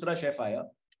लाइन दूसरा शेफ आया,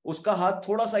 उसका हाथ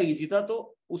थोड़ा सा इजी था,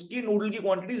 तो उसकी नूडल की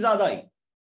क्वांटिटी ज्यादा आई.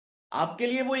 आपके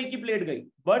लिए वो एक ही प्लेट गई,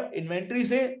 बट इन्वेंट्री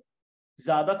से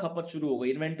ज्यादा खपत शुरू हो गई,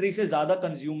 इन्वेंट्री से ज्यादा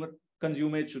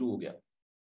कंज्यूमेज शुरू हो गया,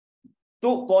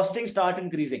 तो costing start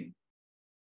increasing.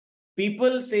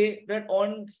 People say that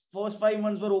on first 5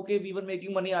 months were okay, we were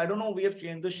making money. I don't know, we have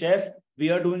changed the chef, we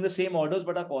are doing the same orders,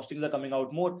 but our costings are coming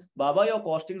out more. Baba, your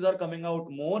costings are coming out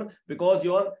more because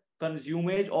your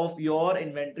consumage of your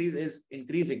inventories is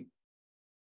increasing.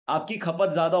 आपकी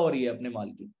खपत ज्यादा हो रही है अपने माल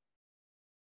की.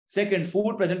 Second,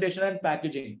 food presentation and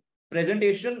packaging.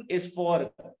 Presentation is for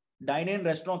dine-in,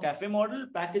 restaurant, cafe model.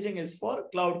 Packaging is for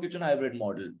cloud kitchen hybrid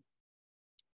model.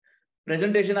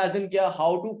 Presentation as in क्या,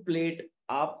 how to plate.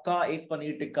 आपका एक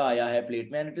पनीर टिक्का आया है प्लेट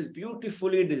में, and it is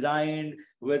beautifully designed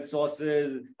with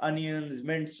sauces, onions,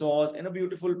 mint sauce in a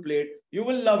beautiful plate. You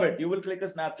will love it. You will click a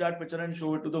Snapchat picture and show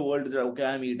it to the world. Okay,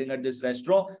 I'm eating at this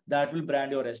restaurant. That will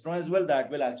brand your restaurant as well.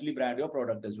 That will actually brand your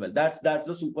product as well. That's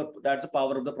the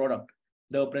power of the product,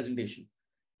 the presentation.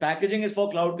 Packaging is for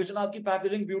cloud kitchen. आपकी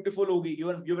packaging beautiful होगी.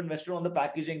 You've invested on the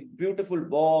packaging, beautiful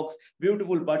box,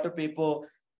 beautiful butter paper,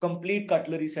 complete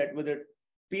cutlery set with it.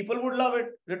 People would love it.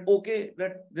 That okay,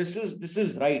 that this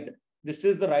is right. This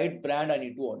is the right brand I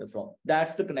need to order from.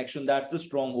 That's the connection. That's the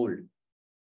stronghold.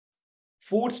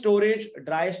 Food storage,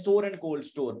 dry store and cold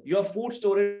store. Your food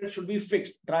storage should be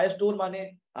fixed. Dry store माने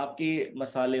आपके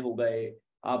मसाले हो गए,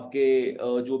 आपके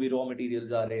जो भी raw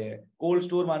materials आ रहे हैं. कोल्ड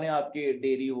स्टोर माने आपके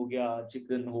डेयरी हो गया,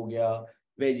 चिकन हो गया,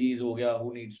 veggies हो गया,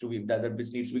 who needs to be that which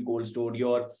needs to be cold stored.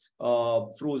 Your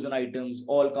frozen items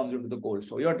all comes into the cold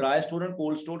store. Your dry store and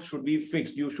cold store should be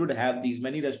fixed. You should have these.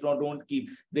 Many restaurants don't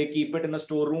keep. They keep it in a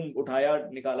storeroom. उठाया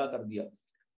निकाला कर दिया.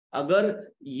 अगर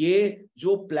ये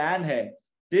जो plan है,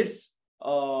 this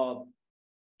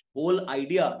whole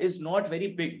idea is not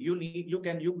very big. You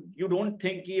don't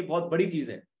think कि ये बहुत बड़ी चीज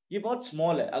है. ये बहुत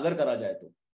small है अगर करा जाए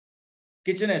तो.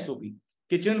 Kitchen SOP.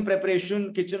 Kitchen preparation,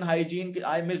 kitchen hygiene.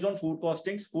 I missed on food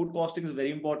costings. Food costing is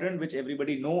very important, which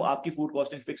everybody know. आपकी food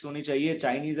costing fix होनी चाहिए.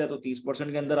 Chinese है तो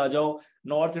 30% के अंदर आ जाओ.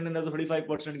 North Indian है तो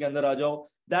 35% के अंदर आ जाओ.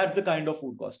 That's the kind of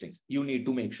food costings you need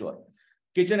to make sure.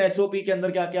 Kitchen SOP के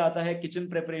अंदर क्या क्या आता है? Kitchen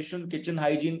preparation, kitchen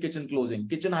hygiene, kitchen closing.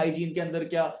 Kitchen hygiene के अंदर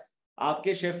क्या?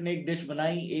 आपके शेफ ने एक डिश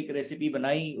बनाई, एक रेसिपी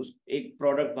बनाई, एक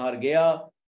प्रोडक्ट बाहर गया.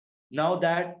 Now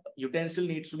that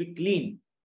utensil needs to be clean.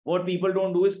 What people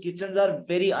don't do is kitchens are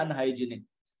very unhygienic.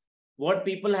 What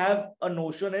people have a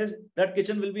notion is that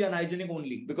kitchen will be unhygienic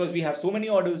only because we have so many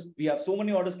orders. We have so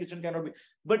many orders, kitchen cannot be.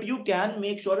 But you can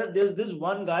make sure that there's this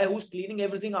one guy who's cleaning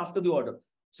everything after the order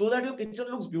so that your kitchen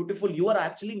looks beautiful. You are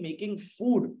actually making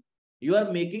food. You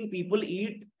are making people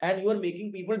eat and you are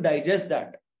making people digest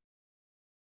that.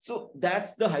 So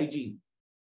that's the hygiene.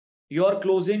 Your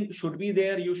closing should be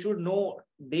there. You should know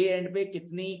day end पे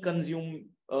कितनी consume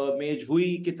मेज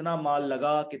हुई, कितना माल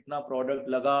लगा, कितना product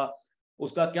लगा,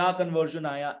 उसका क्या conversion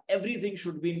आया. Everything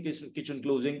should be in kitchen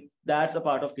closing. That's a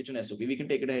part of kitchen SOP. We can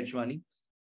take it ahead, Shwani.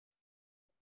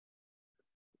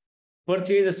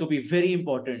 Purchase SOP, very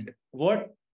important. What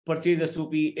purchase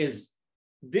SOP is?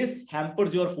 This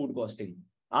hampers your food costing.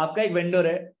 आपका एक vendor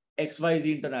है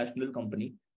XYZ International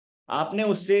Company. आपने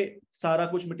उससे सारा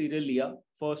कुछ material लिया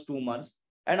first 2 months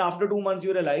and after 2 months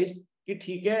you realise कि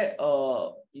ठीक है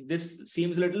this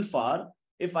seems little far,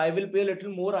 if I will pay little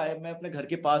more मैं अपने घर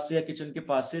के पास से या किचन के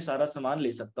पास से सारा सामान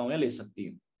ले सकता हूँ या ले सकती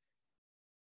हूँ.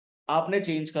 आपने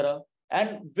चेंज करा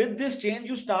and with this change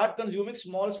you start consuming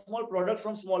small small product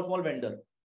from small small vendor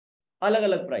अलग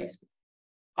अलग प्राइस पे.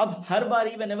 अब हर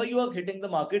बारी whenever you are hitting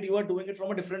the market you are doing it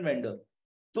from a different vendor,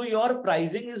 so your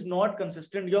pricing is not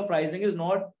consistent, your pricing is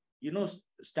not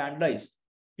standardized.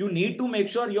 You need to make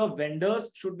sure your vendors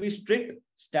should be strict,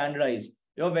 standardized.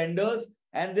 Your vendors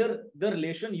and the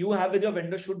relation you have with your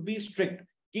vendor should be strict.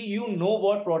 You know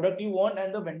what product you want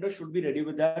and the vendor should be ready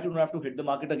with that. You don't have to hit the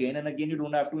market again and again. You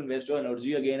don't have to invest your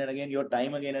energy again and again, your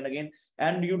time again and again,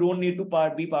 and you don't need to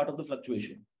be part of the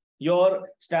fluctuation. Your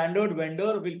standard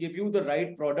vendor will give you the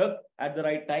right product at the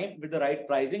right time with the right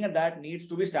pricing, and that needs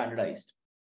to be standardized.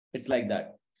 It's like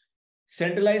that.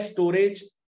 Centralized storage,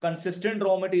 consistent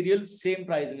raw material, same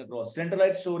pricing across.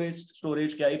 Centralized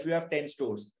storage kya? If you have 10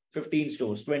 stores, 15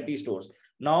 stores, 20 stores.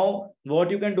 Now,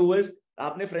 what you can do is,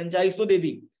 आपने franchise तो दे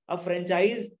दी. अब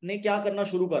franchise ने क्या करना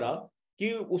शुरू करा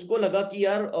कि उसको लगा कि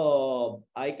यार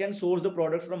I can source the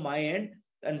product from my end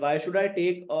and why should I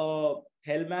take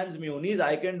Hellman's mayonnaise?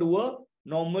 I can do a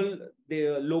normal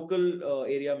local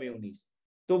area mayonnaise.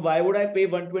 So why would I pay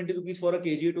 120 rupees for a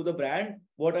kg to the brand?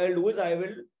 What I'll do is I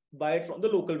will buy it from the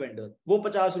local vendor. वो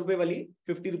 50 रुपए वाली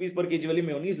 50 rupees per kg वाली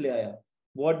mayonnaise ले आया.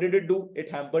 What did it do? It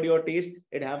hampered your taste,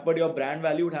 it hampered your brand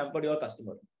value, it hampered your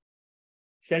customer.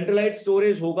 Centralized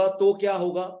storage होगा तो क्या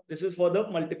होगा? This is for the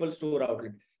multiple store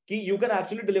outlet. कि you can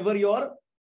actually deliver your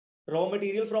raw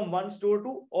material from one store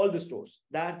to all the stores.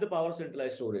 That's the power of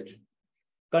centralized storage.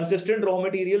 Consistent raw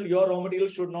material, your raw material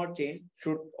should not change,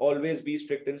 should always be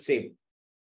strict and same.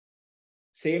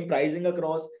 Same pricing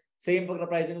across, same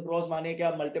pricing across माने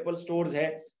क्या multiple stores है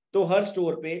तो हर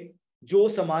store पे जो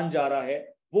सामान जा रहा है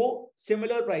वो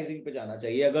similar pricing पे जाना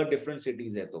चाहिए अगर different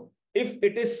cities है तो. If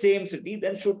it is same city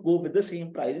then should go with the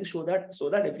same pricing so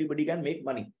that everybody can make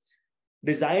money.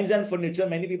 Designs and furniture,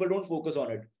 many people don't focus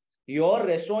on it. Your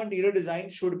restaurant interior design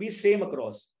should be same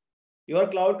across. Your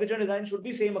cloud kitchen design should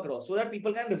be same across so that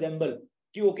people can resemble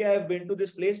कि okay I have been to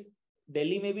this place.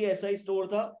 Delhi में भी ऐसा ही store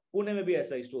था, पुणे में भी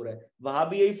ऐसा ही store है, वहां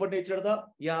भी यही फर्नीचर था,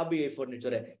 यहाँ भी यही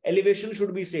फर्नीचर है. Elevation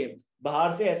should be same.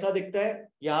 बाहर से ऐसा दिखता है,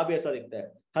 यहाँ भी ऐसा दिखता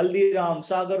है. Haldiram,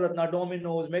 Sagar Ratna,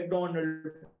 Domino's, McDonald,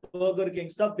 burger king,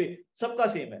 सबका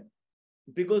सेम है.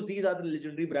 Because these are the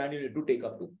legendary brand you need to take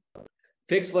up to.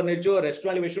 Fixed furniture,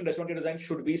 restaurant elevation, restaurant design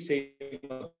should be same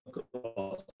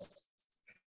across.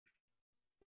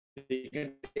 You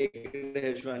can take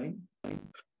it, Shwani.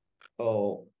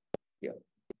 Oh, yeah.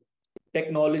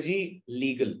 Technology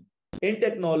legal. In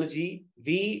technology,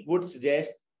 we would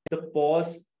suggest the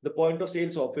point of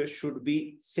sale software should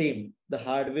be same. The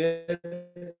hardware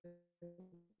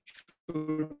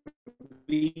should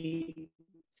be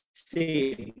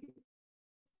same.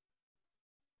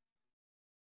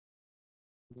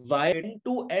 Why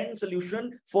end-to-end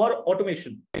solution for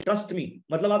automation? Trust me.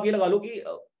 मतलब आप ये लगा लो कि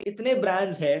इतने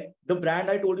brands है. The brand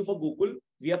I told you for Google,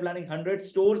 we are planning 100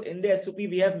 stores. In the SOP,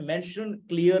 we have mentioned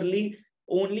clearly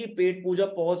only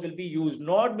Petpooja POS will be used.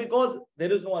 Not because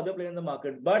there is no other player in the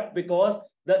market, but because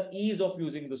the ease of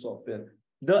using the software,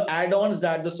 the add-ons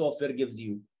that the software gives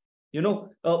you.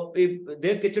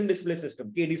 Their kitchen display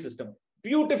system, KD system,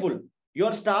 beautiful.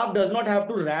 Your staff does not have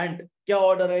to rant. क्या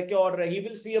order है? He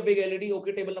will see a big LED.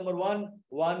 Okay, table number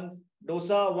 1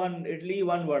 dosa, 1 idli,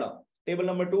 1 vada. Table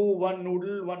number 2, 1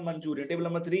 noodle, 1 Manchurian. Table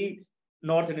number 3,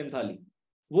 North Indian thali.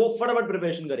 वो फटाफट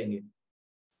preparation करेंगे.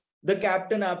 The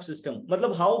Captain app system,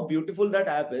 मतलब how beautiful that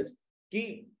app is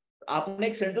कि आपने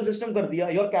एक central system कर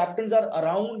दिया. Your captains are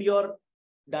around your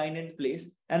dine-in place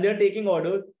and they are taking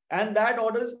orders, and that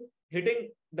order is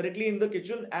hitting directly in the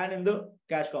kitchen and in the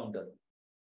cash counter.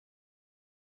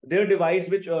 their device,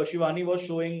 which Shivani was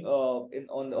showing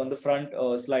on the front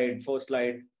slide, first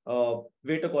slide,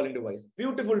 waiter calling device.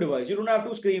 Beautiful device. You don't have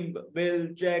to scream, bill,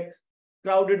 check,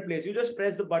 crowded place. You just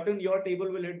press the button, your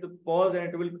table will hit the pause and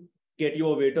it will get you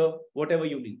a waiter, whatever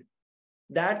you need.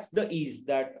 That's the ease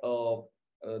that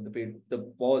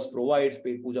the pause provides,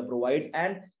 Petpooja provides,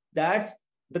 and that's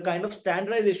the kind of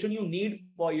standardization you need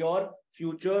for your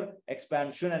future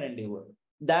expansion and endeavor.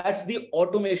 That's the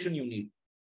automation you need.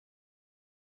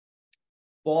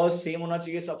 Pause same होना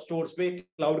चाहिए सब stores पे,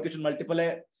 cloud kitchen multiple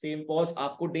है, same pause,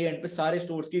 आपको day and पे सारे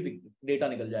stores की data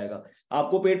निकल जाएगा,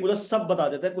 आपको पेटपूजा सब बता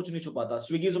देता है, कुछ नहीं छुपाता।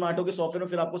 स्विगी जोमेटो के सॉफ्टवेयर में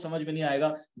फिर आपको समझ में नहीं आएगा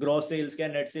ग्रॉस सेल्स क्या,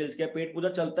 नेट सेल्स क्या, पेटपूजा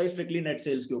चलता ही स्ट्रिक्टली नेट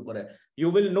सेल्स के ऊपर है।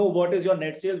 You will know what is your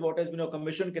net sales, what has been your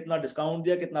commission, कितना डिस्काउंट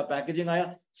दिया, कितना पैकेजिंग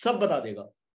आया, सब बता देगा,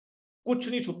 कुछ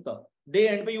नहीं छुपता। डे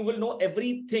एंड पे you will know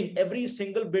everything, every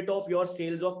single bit of your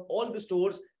sales of all the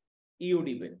stores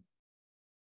EOD पे।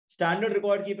 Standard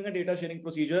record keeping a data sharing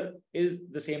procedure is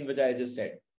the same which I just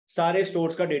said. सारे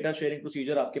stores का data sharing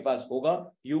procedure आपके पास होगा.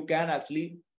 You can actually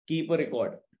keep a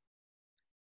record.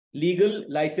 Legal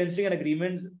licensing and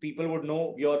agreements, people would know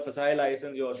your FSI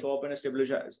license, your Shop and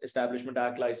Establishment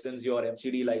Act license, your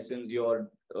MCD license, your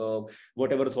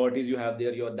whatever authorities you have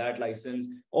there, your that license,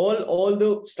 all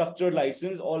the structured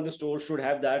license, all the stores should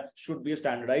have that, should be a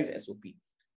standardized SOP.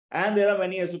 And there are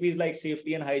many SOPs like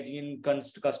safety and hygiene,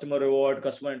 customer reward,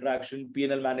 customer interaction,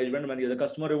 P&L management. And the other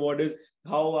customer reward is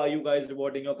how are you guys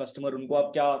rewarding your customer? उनको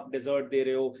आप क्या dessert दे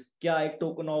रहे हो, क्या एक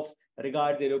token of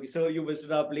regard दे रहे हो कि sir you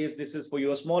visited our place, this is for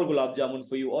you, a small gulab jamun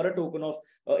for you, or a token of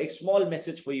a small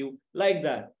message for you, like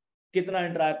that. कितना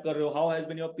interact कर रहे हो, how has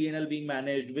been your P&L being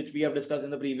managed, which we have discussed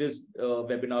in the previous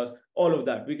webinars, all of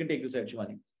that. We can take this at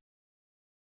Shivani.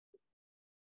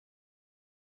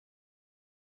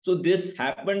 So this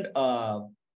happened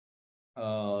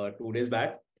 2 days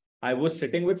back. I was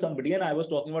sitting with somebody and I was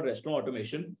talking about restaurant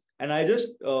automation. And I just,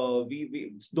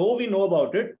 though we know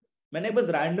about it, when it was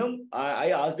random, I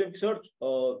asked him, sir,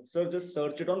 just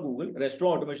search it on Google,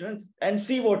 restaurant automation, and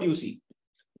see what you see.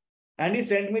 And he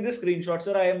sent me the screenshot,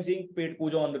 sir, I am seeing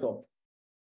Petpooja on the top.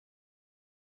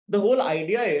 The whole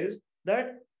idea is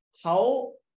that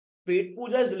how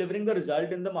Petpooja is delivering the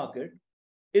result in the market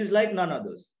is like none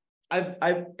others.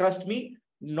 I trust me,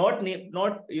 not coming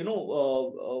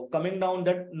down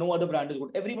that no other brand is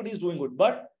good. Everybody is doing good,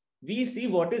 but we see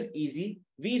what is easy,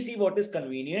 we see what is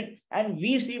convenient, and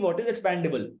we see what is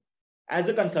expandable. As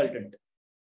a consultant,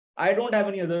 I don't have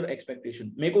any other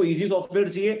expectation. मेरे को easy software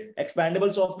चाहिए,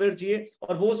 expandable software चाहिए,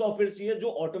 और वो software चाहिए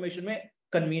जो automation में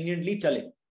conveniently चले.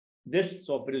 This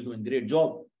software is doing great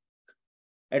job.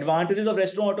 Advantages of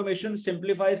restaurant automation: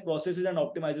 simplifies processes and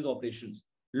optimizes operations.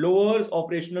 Lowers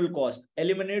operational cost,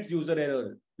 eliminates user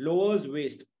error, lowers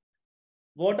waste.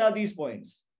 What are these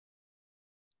points?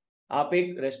 आप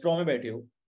एक restaurant में बैठे हो,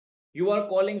 you are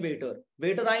calling waiter,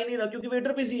 waiter आ ही नहीं रहा क्योंकि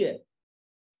waiter busy है.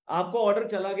 आपको ऑर्डर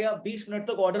चला गया, 20 मिनट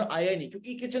तक ऑर्डर आया ही नहीं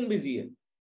क्योंकि किचन बिजी है.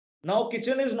 Now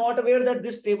kitchen is not aware that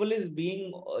this table is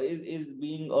being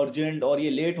urgent और ये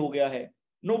लेट हो गया है.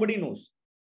 Nobody knows.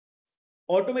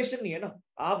 ऑटोमेशन नहीं है ना,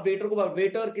 आप वेटर को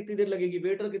वेटर कितनी देर लगेगी,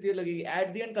 वेटर कितनी देर लगेगी, at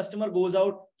the end customer goes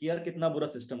out कि यार कितना बुरा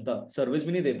सिस्टम था, सर्विस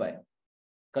भी नहीं दे पाए,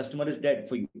 customer is dead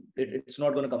for you, it's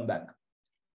not gonna come back.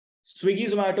 Swiggy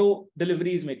Zomato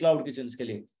deliveries में, क्लाउड किचन के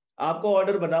लिए आपको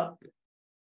ऑर्डर बना,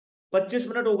 25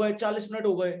 मिनट हो गए, 40 मिनट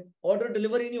हो गए, ऑर्डर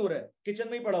डिलीवर ही नहीं हो रहा है, किचन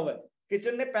में ही पड़ा हुआ है,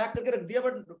 किचन ने पैक करके रख दिया,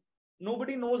 but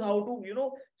nobody knows how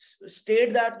to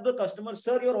state that to the customer,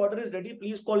 sir your order is ready,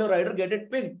 please call your rider, get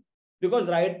it picked. Because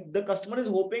the customer is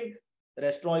hoping,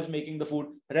 restaurant is making the food,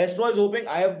 restaurant is hoping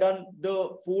I have done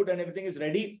the food and everything is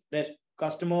ready,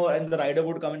 customer and the rider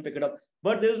would come and pick it up,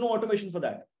 but there is no automation for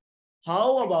that.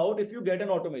 How about if you get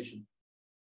an automation?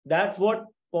 That's what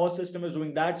POS system is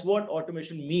doing. That's what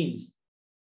automation means.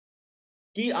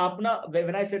 कि आपना,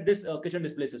 when I said this kitchen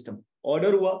display system,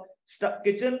 order हुआ,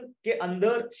 kitchen के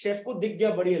अंदर chef को दिख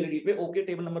गया बड़ी LED पे, ओके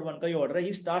टेबल नंबर 1 का ये ऑर्डर है,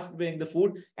 he starts preparing the food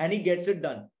and he gets it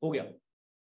done, हो गया.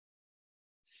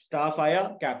 स्टाफ आया,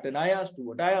 कैप्टन आया,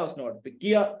 स्टूवर्ट आया, उसने ऑर्डर पिक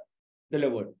किया,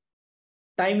 डिलीवर्ड.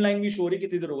 टाइमलाइन भी शो रही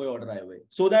कितनी देर हो गई ऑर्डर आए हुए,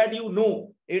 so that you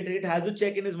know, it has a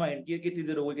check in his mind कि कितनी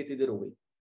देर हो गई, कितनी देर हो गई.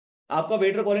 आपका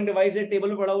वेटर कॉलिंग डिवाइस है, टेबल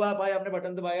पे पड़ा हुआ है, आप आए, आपने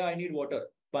बटन दबाया, आई नीड वाटर,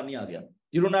 पानी आ गया.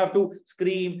 You don't have to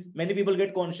scream. Many people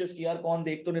get conscious कि यार कौन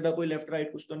देख तो नहीं रहा, कोई लेफ्ट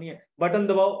राइट कुछ तो नहीं है, बटन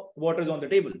दबाओ, water is on the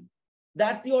table.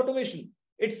 That's the automation.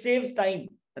 It saves time.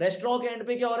 Restaurant के एंड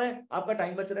पे क्या हो रहा है, आपका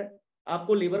टाइम बच रहा है,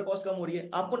 आपको लेबर कॉस्ट कम हो रही है,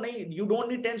 आपको नहीं, you don't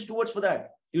need 10 स्टूवर्ड्स for that,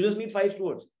 you just need 5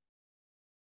 स्टूवर्ड्स.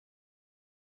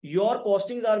 Your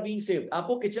costings are being saved.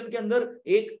 आपको किचन के अंदर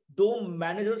 1-2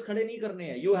 मैनेजर्स खड़े नहीं करने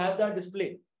हैं, you have that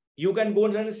display, you can go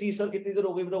and C sir कितनी देर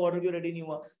हो गई, ऑर्डर क्यों रेडी नहीं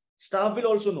हुआ, staff will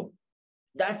also know.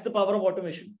 That's the power of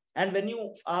automation. And when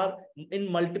you are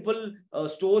in multiple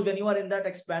stores, when you are in that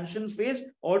expansion phase,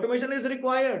 automation is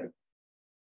required.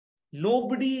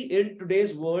 Nobody in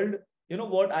today's world, you know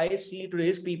what I see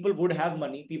today's people would have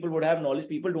money, people would have knowledge,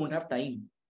 people don't have time.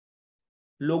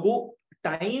 Logo,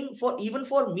 time for, even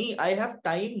for me, I have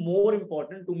time more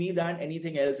important to me than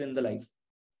anything else in the life.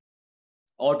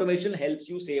 Automation helps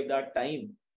you save that time.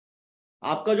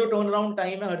 आपका जो turn around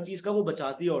time है हर चीज का, वो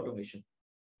बचाती है automation.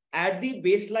 At the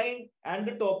baseline and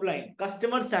the top line,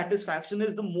 customer satisfaction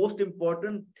is the most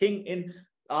important thing in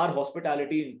our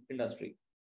hospitality industry.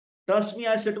 Trust me,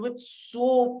 I sit with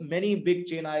so many big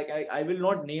chain. I will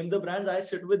not name the brands. I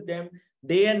sit with them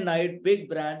day and night, big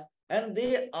brands, and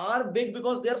they are big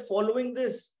because they are following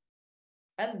this.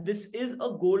 And this is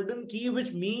a golden key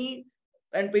which me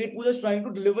and Petpooja is trying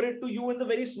to deliver it to you in the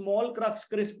very small,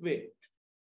 crisp way.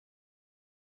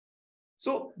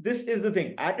 So this is the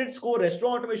thing. At its core,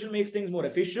 restaurant automation makes things more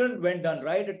efficient. When done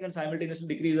right, it can simultaneously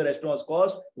decrease the restaurant's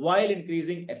cost while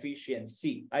increasing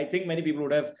efficiency. I think many people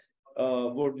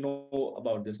would know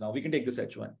about this now. We can take this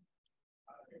H1.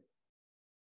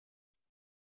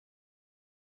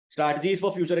 Strategies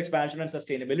for future expansion and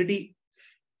sustainability.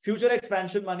 Future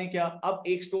expansion माने क्या? अब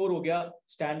एक store हो गया,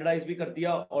 standardise भी कर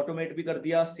दिया, automate भी कर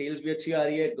दिया, सेल्स भी अच्छी आ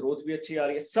रही है, ग्रोथ भी अच्छी आ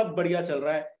रही है, सब बढ़िया चल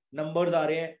रहा है, नंबर्स आ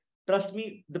रहे हैं. Trust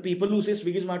me, the people who say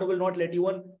Swiggy Zomato will not let you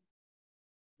on,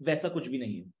 वैसा कुछ भी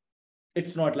नहीं है.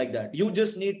 It's not like that. You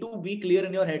just need to be clear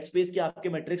in your headspace कि आपके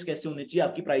metrics कैसे होने चाहिए,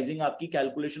 आपकी pricing, आपकी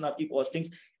calculation, आपकी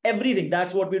costings, everything.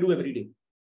 That's what we do every day,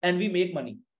 and we make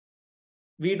money.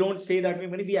 We don't say that we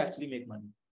make money. We actually make money.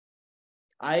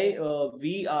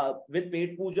 We are with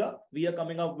Petpooja, we are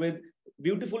coming up with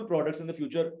beautiful products in the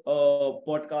future,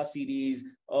 podcast series,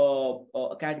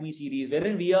 academy series,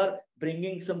 wherein we are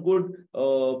bringing some good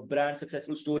brand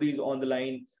successful stories on the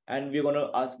line, and we're going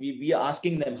to ask, we are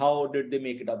asking them how did they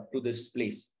make it up to this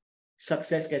place,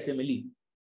 success kaise mili.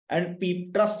 And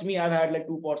trust me, I've had like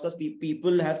 2 podcasts,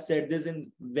 people have said this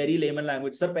in very layman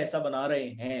language, sir paisa bana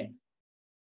rahe hain.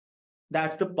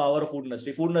 That's the power of food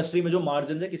industry. Food industry mein jo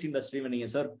margins hai kisi industry mein nahi hai,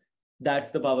 sir.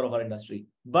 That's the power of our industry.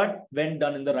 But when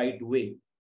done in the right way.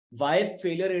 Why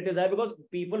failure rate is high? Because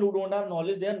people who don't have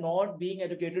knowledge, they are not being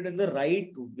educated in the right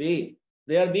way.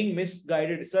 They are being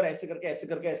misguided. Sir, aise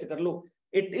kar lo.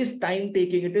 It is time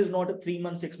taking. It is not a 3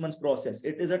 months, 6 months process.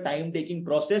 It is a time taking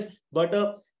process, but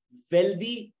a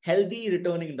wealthy, healthy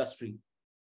returning industry.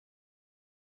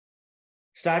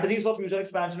 Strategies for future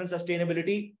expansion and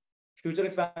sustainability. Future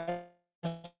expansion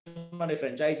and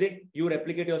franchising. You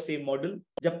replicate your same model.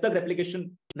 जब तक replication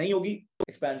नहीं होगी,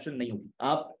 expansion नहीं होगी.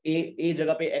 आप A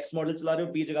जगह पे X model चला रहे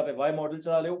हो, B जगह पे Y model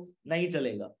चला रहे हो, नहीं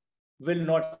चलेगा. Will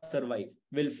not survive.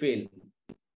 Will fail.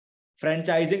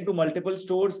 Franchising to multiple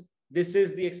stores. This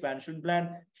is the expansion plan.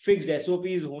 Fixed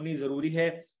SOPs होनी जरूरी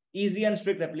है. Easy and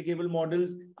strict replicable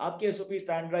models. आपके SOP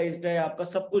standardized है, आपका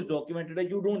सब कुछ documented है.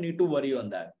 You don't need to worry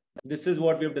on that. This is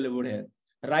what we have delivered here.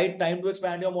 Right time to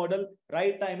expand your model.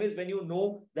 Right time is when you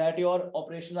know that your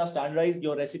operations are standardized,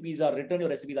 your recipes are written, your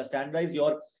recipes are standardized,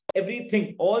 your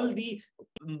everything, all the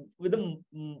with the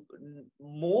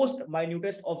most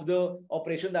minutest of the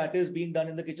operation that is being done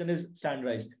in the kitchen is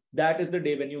standardized. That is the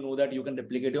day when you know that you can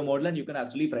replicate your model and you can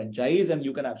actually franchise and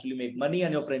you can actually make money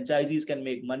and your franchisees can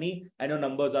make money and your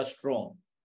numbers are strong.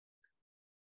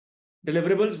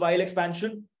 Deliverables while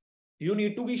expansion. You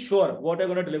need to be sure what you're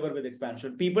going to deliver with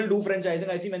expansion. People do franchising.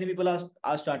 I see many people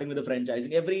are starting with the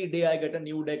franchising. Every day I get a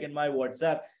new deck in my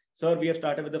WhatsApp. Sir, we have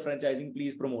started with the franchising.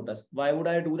 Please promote us. Why would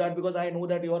I do that? Because I know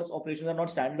that your operations are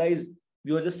not standardized.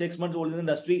 You are just 6 months old in the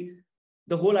industry.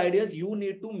 The whole idea is you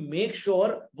need to make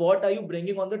sure what are you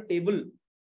bringing on the table.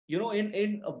 You know,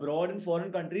 in abroad, in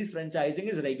foreign countries, franchising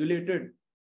is regulated.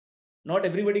 Not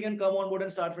everybody can come on board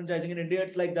and start franchising. In India,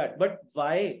 it's like that. But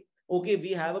why? Okay, we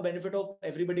have a benefit of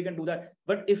everybody can do that.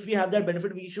 But if we have that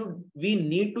benefit, we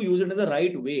need to use it in the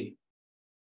right way.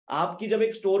 आपकी जब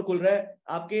एक store खुल रहा है,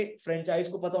 आपके franchise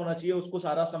को पता होना चाहिए, उसको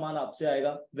सारा सामान आपसे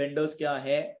आएगा, वेंडर्स क्या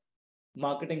है,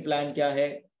 मार्केटिंग प्लान क्या है,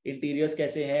 इंटीरियर्स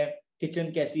कैसे हैं,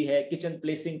 किचन कैसी है, किचन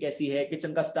प्लेसिंग कैसी है,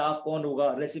 किचन का स्टाफ कौन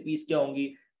होगा, रेसिपीज क्या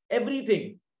होंगी, everything.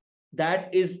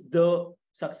 That is the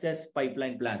success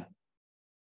pipeline plan.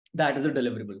 That is a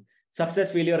deliverable. Success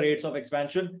failure rates of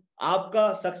expansion. आपका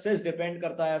success depend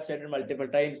करता है, I've said it multiple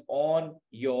times, on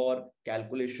your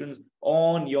calculations,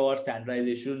 on your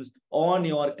standardizations, on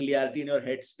your clarity in your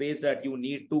headspace that you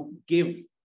need to give,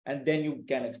 and then you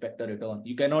can expect a return.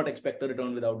 You cannot expect a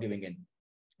return without giving in.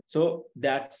 So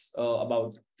that's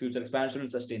about future expansion and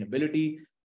sustainability.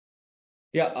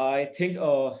 Yeah, I think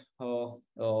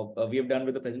we have done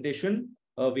with the presentation.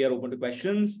 We are open to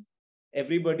questions.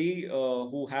 everybody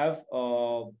who have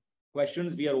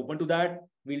questions, we are open to that.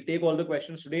 We'll take all the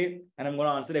questions today, and I'm going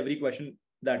to answer every question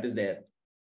that is there.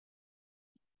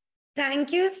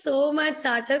 Thank you so much,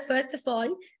 Sarthak. First of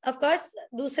all, of course,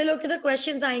 दूसरे लोग के तो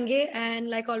questions आएंगे, and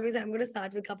like always, I'm going to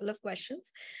start with a couple of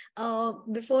questions.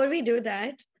 Before we do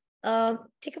that,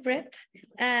 take a breath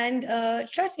and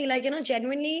trust me, like,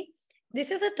 genuinely,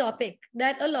 this is a topic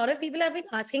that a lot of people have been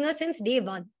asking us since day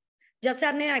one. जब से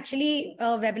आपने actually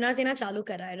webinars देना चालू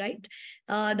करा है, right?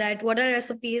 That what are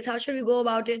SOPs? How should we go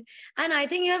about it? And I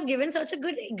think you have given such a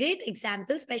great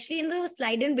example, especially in the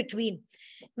slide in between,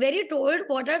 where you told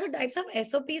what are the types of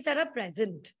SOPs that are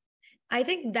present. I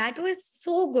think that was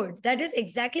so good. That is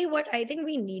exactly what I think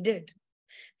we needed.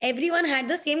 Everyone had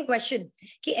the same question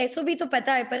कि SOP तो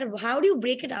पता है, पर how do you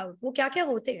break it out? वो क्या क्या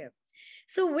होते हैं?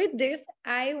 So with this,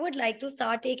 I would like to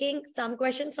start taking some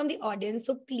questions from the audience.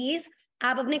 So please,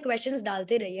 आप अपने questions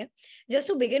डालते रहिए. Just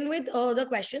to begin with the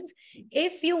questions,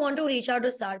 if you want to reach out to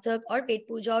Sarthak or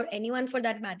Petpooja or anyone for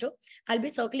that matter, I'll be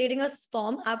circulating a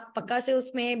form. आप पक्का से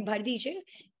उसमें भर दीजिए.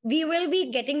 We will be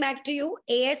getting back to you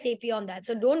ASAP on that.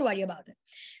 So don't worry about it.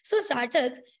 So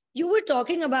Sarthak, you were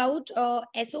talking about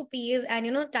SOPs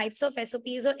and types of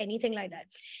SOPs or anything like that.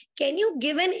 Can you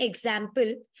give an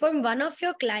example from one of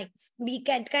your clients?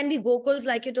 Can be Gokuls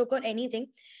like you took or anything,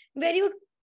 where you,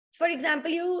 for example,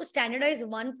 you standardize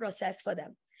one process for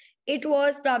them. It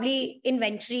was probably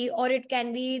inventory, or it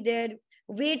can be their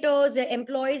waiters, their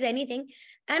employees, anything,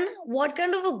 and what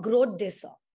kind of a growth they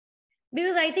saw.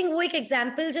 Because I think वो एक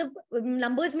example जब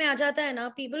numbers में आ जाता है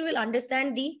ना, people will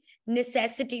understand the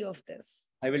necessity of this.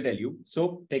 I will tell you.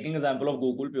 So, taking example of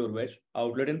Gokul Pure Veg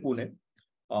outlet in Pune,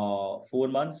 4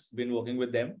 months been working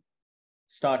with them.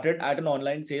 Started at an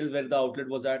online sales where the outlet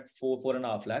was at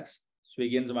 4.5 lakhs.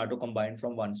 Swiggy and Zomato combined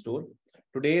from one store.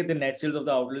 Today, the net sales of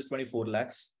the outlet is 24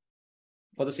 lakhs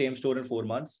for the same store in 4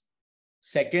 months.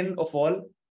 Second of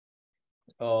all,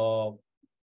 for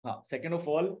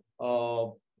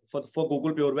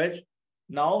Gokul Pure Veg,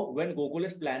 now when Gokul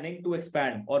is planning to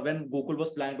expand, or when Gokul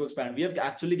was planning to expand, we have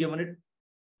actually given it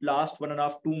last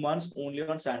 1.5, 2 months only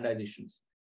on standardizations.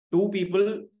 2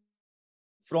 people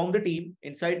from the team,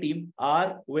 inside team,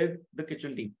 are with the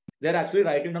kitchen team. They're actually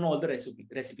writing down all the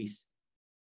recipes.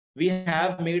 We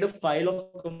have made a file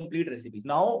of complete recipes.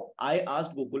 Now, I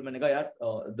asked Gokul,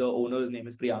 the owner's name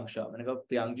is Priyank Shah.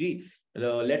 Priyank ji,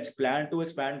 let's plan to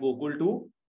expand Gokul to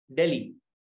Delhi.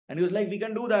 And he was like, we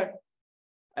can do that.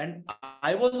 And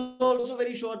I was also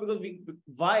very sure, because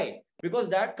why? Because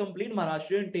that complete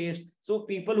Maharashtrian taste. So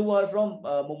people who are from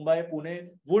Mumbai, Pune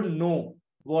would know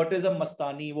what is a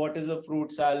mastani, what is a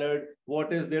fruit salad,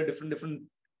 what is their different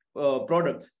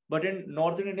products. But in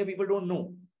Northern India, people don't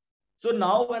know. So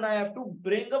now when I have to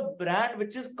bring a brand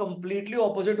which is completely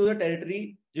opposite to the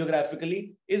territory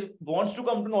geographically, wants to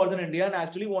come to Northern India and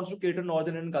actually wants to cater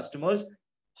Northern Indian customers,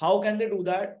 how can they do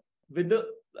that? With the,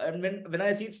 and when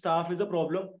I see staff is a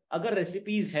problem, agar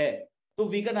recipes hai, so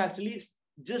we can actually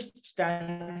just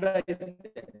standardize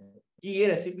कि ये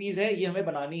recipes है, ये हमें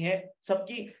बनानी है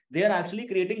सबकी. They are actually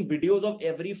creating videos of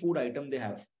every food item they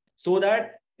have, so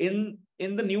that in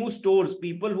the new stores,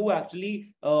 people who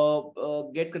actually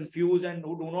get confused and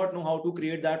who do not know how to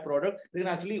create that product, they can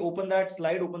actually open that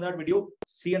slide, open that video,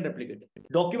 see and replicate.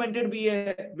 Documented भी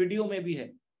है, video में भी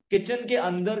है. Kitchen के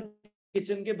अंदर,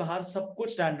 kitchen के बाहर सब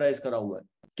कुछ standardize करा हुआ है.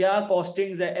 क्या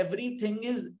costings है,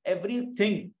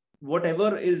 everything,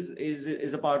 whatever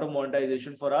is a part of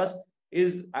monetization for us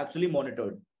is actually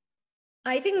monitored.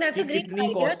 I think that's a great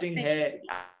idea. Costing hai.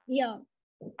 Yeah.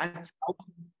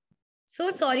 So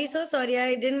sorry.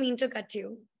 I didn't mean to cut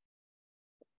you.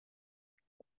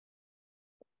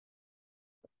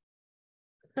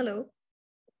 Hello.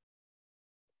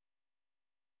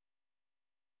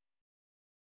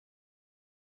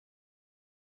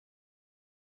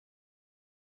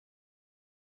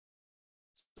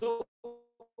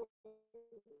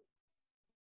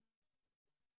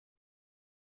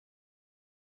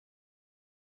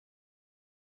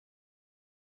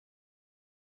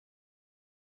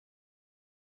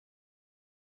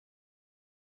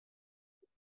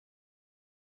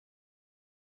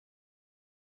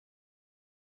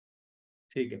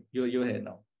 So you're here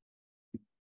now.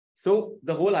 So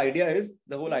the whole idea is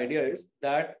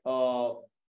that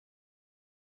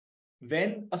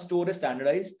when a store is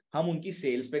standardized, हम उनकी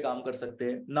sales पे काम कर सकते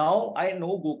हैं. Now I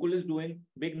know Gokul is doing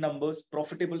big numbers,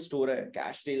 profitable store है,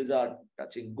 cash sales are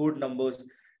touching good numbers,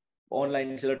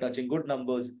 online sales are touching good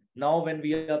numbers. Now when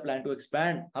we are planning to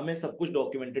expand, हमें सब कुछ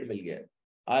documented मिल गया है.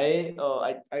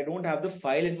 I don't have the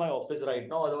file in my office right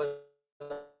now, otherwise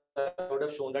I would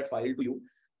have shown that file to you.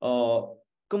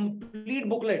 Complete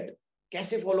booklet.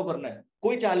 कैसे follow करना है,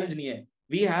 कोई challenge नहीं है.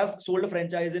 We have sold a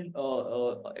franchise in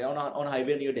on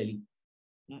highway near Delhi,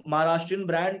 Maharashtrian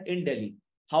brand in Delhi.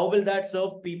 How will that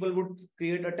serve? People would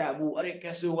create a taboo. अरे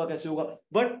कैसे होगा कैसे होगा?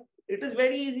 But it is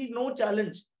very easy, no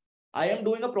challenge. I am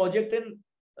doing a project in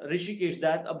Rishikesh,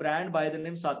 that a brand by the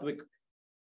name Satvik.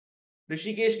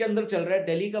 Rishikesh के अंदर चल रहा है,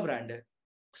 दिल्ली का ब्रांड है,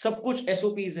 सब कुछ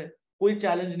SOPs है, कोई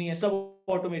चैलेंज नहीं है, सब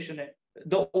ऑटोमेशन है.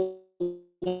 The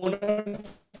owner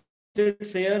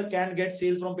sits here can get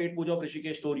sales from Petpooja of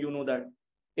Rishikesh store, you know that.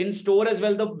 In store as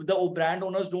well, the brand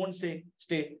owners don't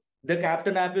stay. The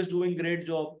Captain app is doing great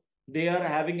job. They are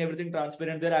having everything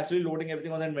transparent. They're actually loading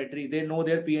everything on the inventory. They know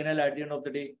their P&L at the end of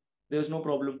the day. There's no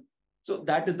problem. So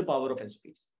that is the power of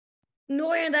SOPs.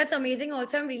 No, yeah, that's amazing.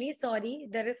 Also, I'm really sorry.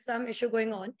 There is some issue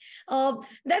going on.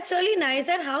 That's really nice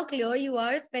and how clear you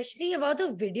are, especially about the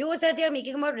videos that they are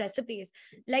making about recipes.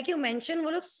 Like you mentioned,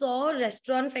 वो लोग 100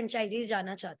 restaurant franchisees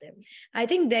जाना चाहते हैं. I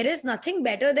think there is nothing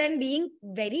better than being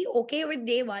very okay with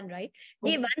day one, right?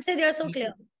 Day one से they are so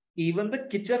clear. Even the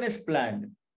kitchen is planned.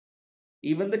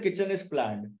 Even the kitchen is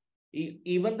planned.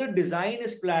 Even the design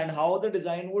is planned. How the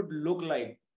design would look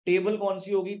like. Table कौन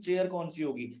सी होगी, chair कौन सी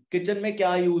होगी, kitchen में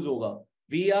क्या use होगा.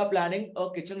 We are planning a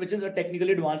kitchen which is a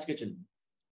technically advance kitchen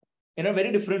in a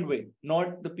very different way,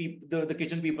 not the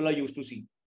kitchen people are used to see.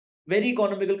 Very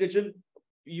economical kitchen,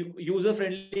 user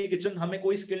friendly kitchen. हमें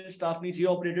कोई skilled staff नहीं चाहिए,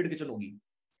 operated kitchen होगी.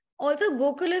 Also,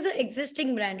 Gokul is an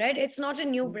existing brand, right? It's not a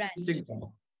new brand.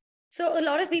 So a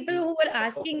lot of people who were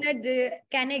asking that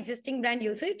can an existing brand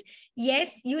use it?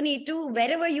 Yes, you need to,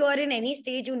 wherever you are in any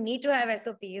stage, you need to have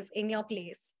SOPs in your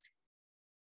place.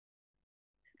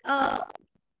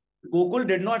 Gokul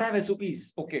did not have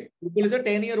SOPs. Okay. Gokul is a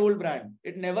 10-year-old brand.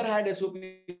 It never had SOPs.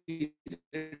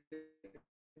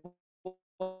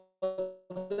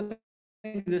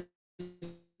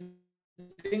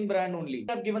 Brand only.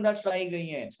 Have given that try गई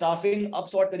है. Staffing up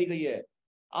sort करी गई है.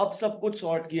 अब सब कुछ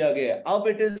sort किया गया है. अब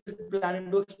it is planning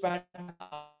to expand.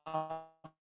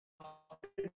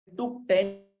 It took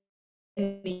 10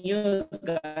 years,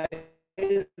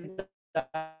 guys.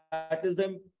 That is the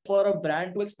for a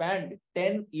brand to expand.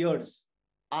 10 years.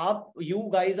 You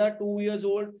guys are 2 years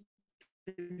old,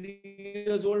 3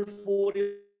 years old, 4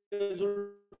 years old,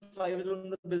 5 years old in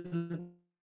the business.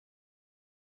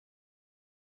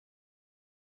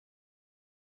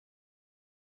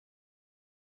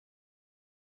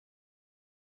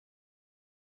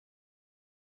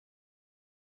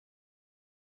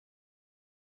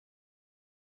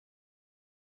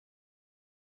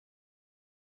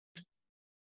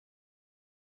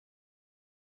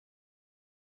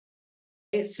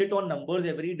 Sit on numbers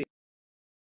every day.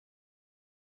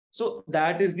 So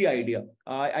that is the idea.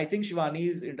 I think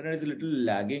Shivani's internet is a little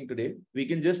lagging today. We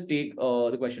can just take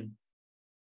the question.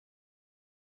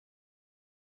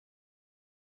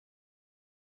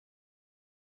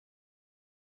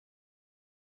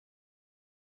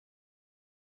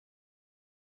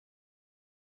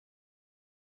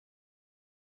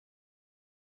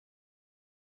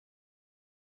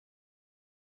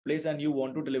 Place and you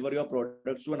want to deliver your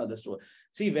products to another store.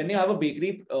 See, when you have a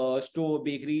bakery store,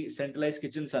 bakery centralized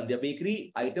kitchen, Sandhya,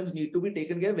 bakery items need to be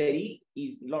taken care very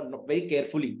easy, not very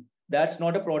carefully. That's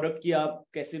not a product कि आप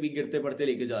कैसे भी गिरते पड़ते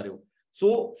लेके जा रहे हो.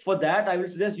 So for that, I will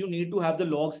suggest you need to have the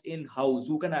logs in house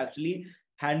who can actually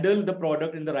handle the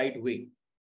product in the right way.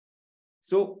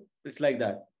 So it's like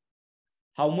that.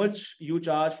 How much you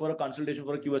charge for a consultation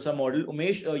for a QSR model?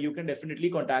 Umesh, you can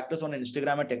definitely contact us on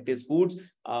Instagram at TechTaste Foods.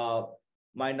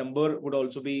 My number would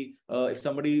also be, if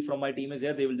somebody from my team is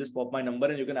here, they will just pop my number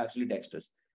and you can actually text us.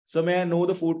 So may I know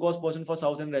the food cost person for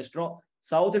South Indian restaurant?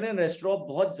 South Indian restaurant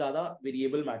बहुत ज्यादा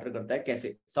variable matter करता है.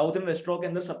 कैसे? South Indian restaurant के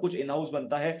अंदर सब कुछ in house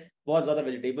बनता है, बहुत ज्यादा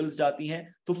वेजिटेबल्स जाती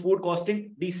हैं, तो फूड कॉस्टिंग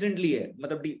डिसेंटली है.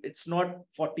 मतलब it's not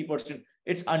 40%,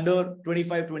 it's under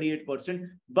 25-28%.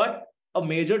 But a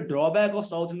major drawback of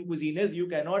South Indian cuisine is you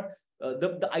cannot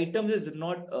the items is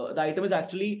not the item is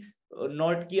actually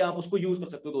not कि आप उसको use कर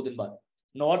सकते हो 2 दिन बाद.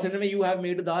 North Indian में you have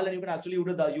made a dal and you can actually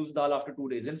use dal after 2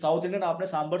 days. In South Indian आपने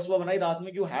सांबर सुबह बनाई रात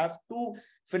में, you have to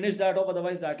finish that off,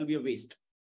 otherwise that will be a waste.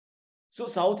 So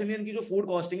South Indian की जो food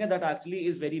costing है, that actually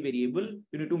is very variable.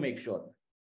 You need to make sure.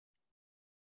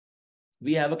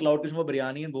 We have a cloud kitchen for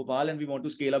biryani in Bhopal and we want to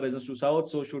scale our business to South.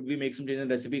 So should we make some changes in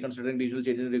recipe considering regional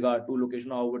changes in regard to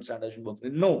location or how would standardization work?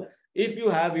 No. If you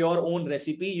have your own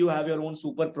recipe, you have your own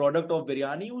super product of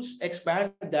biryani, you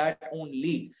expand that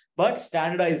only. But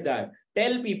standardize that.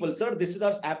 Tell people, sir, this is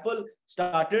our Apple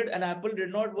started and Apple did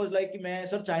not was like, मैं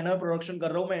sir China production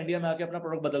कर रहा हूँ, मैं India में आके अपना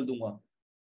product बदल दूंगा.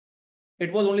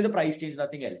 It was only the price change,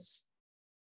 nothing else.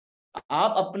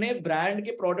 आप अपने ब्रांड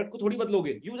के प्रोडक्ट को थोड़ी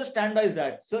बदलोगे. You just standardize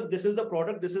that. Sir, this is the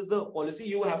product, this is the policy.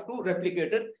 You have to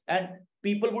replicate it, and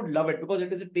people would love it because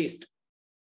it is a taste.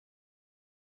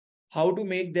 How to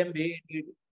make them way.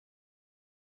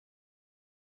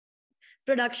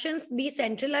 Productions be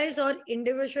centralized or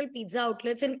individual pizza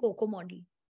outlets in Coco model?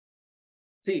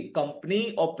 See,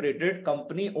 company operated,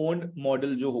 company owned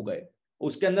model जो हो गए,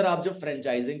 उसके अंदर आप जब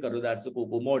franchising करो, that's a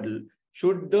Coco model.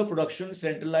 Should the production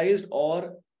centralized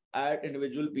or at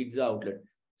individual pizza outlet?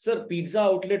 Sir, pizza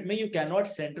outlet में you cannot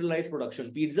centralize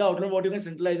production. Pizza outlet, what you can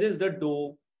centralize is the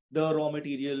dough, the raw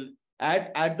material.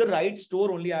 At the right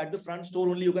store only, at the front store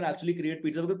only, you can actually create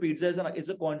pizza, because pizza is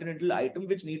a continental item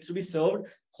which needs to be served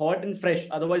hot and fresh.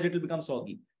 Otherwise, it will become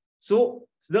soggy. So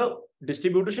the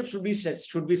distributorship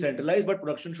should be centralized, but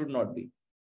production should not be.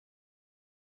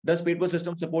 Does Petpooja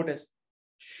system support us?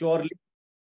 Surely.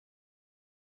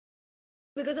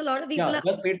 Because a lot of people are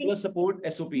does Petpooja support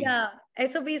SOP? Yeah,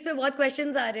 SOPs पे बहुत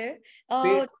questions आ रहे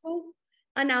हैं. To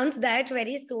announce that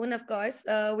very soon, of course,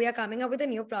 we are coming up with a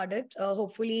new product,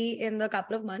 hopefully in the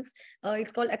couple of months.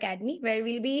 It's called Academy, where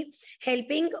we'll be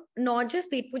helping not just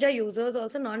Petpooja users,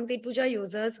 also non-Petpooja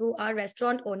users who are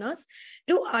restaurant owners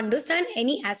to understand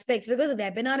any aspects, because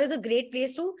webinar is a great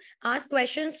place to ask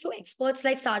questions to experts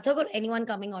like Sarthak or anyone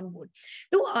coming on board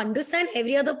to understand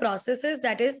every other processes,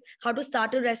 that is how to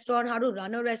start a restaurant, how to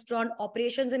run a restaurant,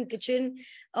 operations in kitchen,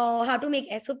 how to make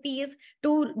SOPs,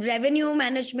 to revenue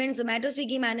management, Zomato,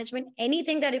 Swiggy management,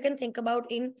 anything that you can think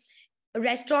about in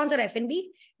restaurants or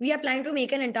F&B. We are planning to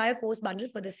make an entire course bundle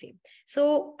for the same.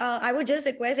 So I would just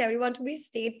request everyone to be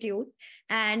stay tuned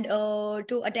and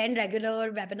to attend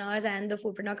regular webinars and the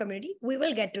foodpreneur community. We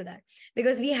will get to that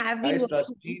because we have been trust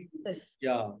working me. on this.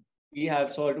 Yeah, we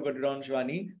have. Sorry to cut it down,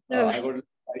 Shivani. No. I got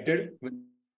excited with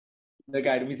the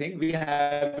Academy thing. We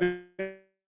have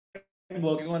been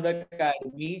working on the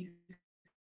Academy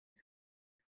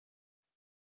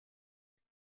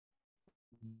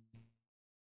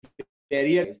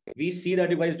we see that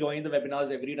you guys join the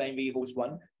webinars every time we host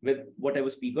one with whatever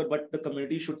speaker, but the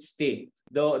community should stay.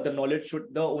 The knowledge should,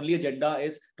 the only agenda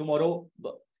is tomorrow,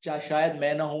 शायद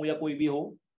मैं ना हूं या कोई भी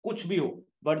हो, कुछ भी हो,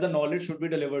 but the knowledge should be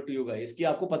delivered to you guys. कि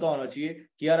आपको पता होना चाहिए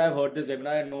कि यार I've heard this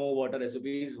webinar, I know what are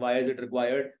SOPs, why is it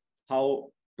required,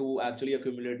 how to actually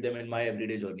accumulate them in my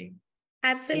everyday journey.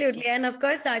 Absolutely. And of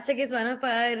course, Sarthak is one of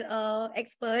our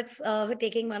experts who are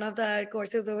taking one of the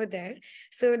courses over there.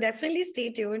 So definitely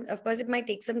stay tuned. Of course, it might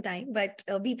take some time, but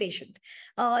be patient.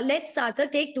 Let's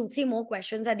Sarthak take 2-3 more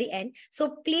questions at the end.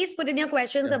 So please put in your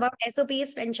questions about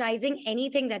SOPs, franchising,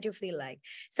 anything that you feel like.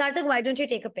 Sarthak, why don't you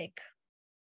take a pick?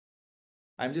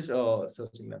 I'm just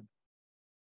searching them.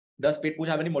 Does Petpooja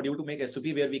have any module to make SOP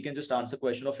where we can just answer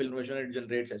question of film version and it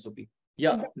generates SOP?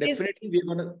 Yeah, definitely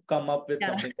we're going to come up with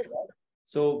something like that.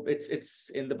 So it's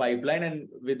in the pipeline, and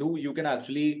Vidhu, you can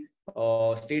actually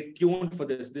stay tuned for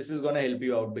this. This is going to help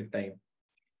you out big time.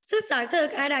 So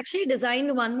Sarthak, I had actually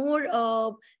designed one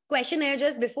more questionnaire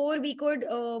just before we could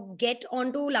get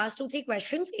on to last 2-3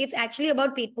 questions. It's actually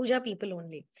about Petpooja people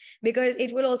only, because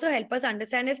it will also help us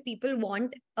understand if people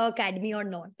want Academy or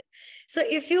not. So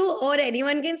if you or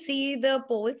anyone can see the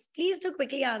polls, please do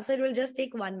quickly answer. It will just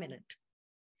take 1 minute.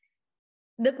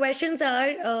 The questions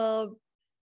are,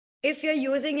 if you're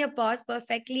using your POS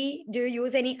perfectly, do you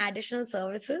use any additional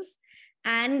services?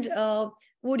 And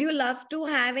would you love to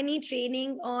have any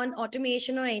training on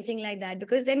automation or anything like that?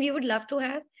 Because then we would love to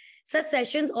have such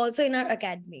sessions also in our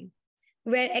academy,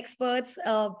 where experts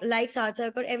like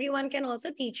Sarthak or everyone can also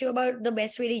teach you about the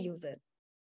best way to use it.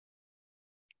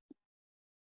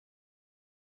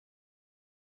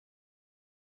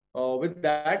 With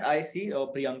that, I see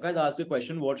Priyanka has asked a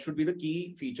question, what should be the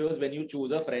key features when you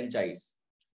choose a franchise?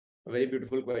 A very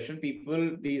beautiful question.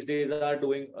 People these days are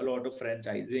doing a lot of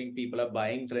franchising. People are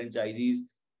buying franchisees.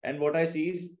 And what I see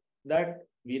is that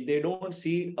they don't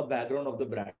see a background of the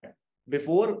brand.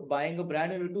 Before buying a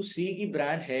brand, you need to see कि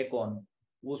brand है कौन,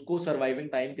 उसको surviving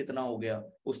time कितना हो गया,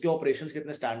 उसके operations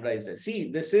कितने standardized है.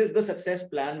 See, this is the success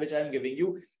plan which I am giving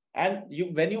you. And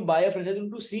when you buy a franchise, you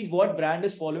need to see what brand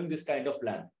is following this kind of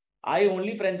plan. I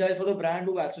only franchise for the brand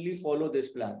who actually follow this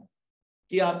plan.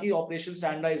 कि आपकी operation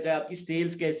standardised है, आपकी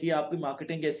sales कैसी है, आपकी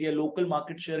marketing कैसी है, local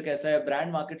market share कैसा है,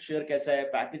 ब्रांड मार्केट शेयर कैसा है,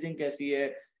 पैकेजिंग कैसी है,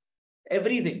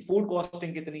 एवरीथिंग, फूड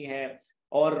कॉस्टिंग कितनी है,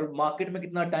 और मार्केट में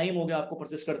कितना टाइम हो गया आपको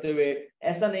परचेस करते हुए.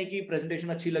 ऐसा नहीं कि प्रेजेंटेशन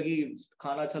अच्छी लगी,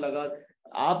 खाना अच्छा लगा.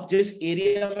 आप जिस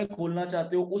एरिया में खोलना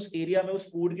चाहते हो उस एरिया में उस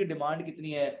फूड की डिमांड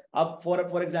कितनी है. आप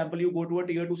for example you go to a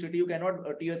tier 2 city, you can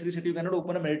not, tier 3 city, you can not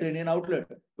open a Mediterranean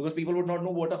outlet because people would not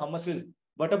know what a hummus is.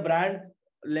 But a brand,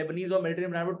 Lebanese or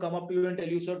Mediterranean brand would come up to you and tell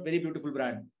you, sir, very beautiful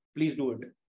brand, please do it.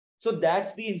 So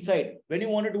that's the insight. When you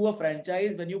want to do a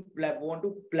franchise, when you want to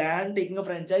plan taking a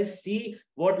franchise, see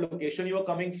what location you are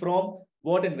coming from,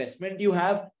 what investment you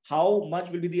have, how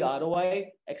much will be the ROI,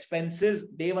 expenses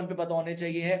day one पे पता होने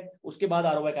चाहिए है, उसके बाद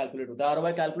ROI calculate होता है.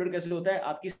 ROI calculate कैसे होता है?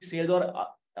 आपकी sales और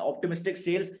optimistic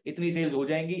sales, इतनी sales हो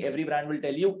जाएंगी, every brand will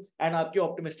tell you, and आपके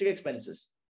optimistic expenses.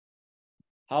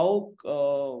 How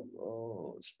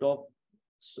stop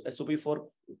SOP for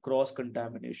cross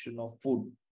contamination of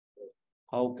food?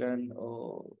 How can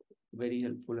very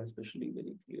helpful, especially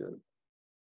very clear.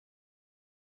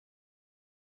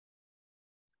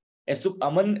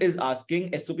 Aman is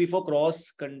asking SOP for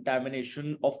cross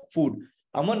contamination of food.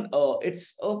 Aman,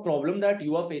 it's a problem that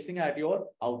you are facing at your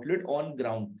outlet on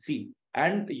ground. See,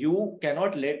 and you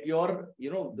cannot let your,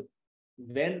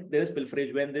 when there is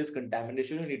pilferage, when there is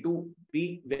contamination, you need to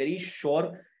be very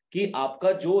sure कि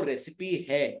आपका जो recipe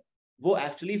है वो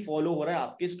actually follow हो रहा है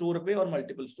आपके store पे और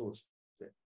मल्टीपल स्टोर्स पे.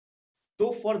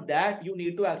 तो for that you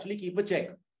need to actually keep a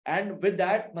check. And with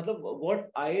that, what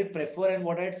I prefer and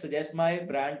what I'd suggest my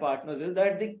brand partners is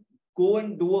that they go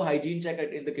and do a hygiene check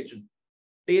in the kitchen,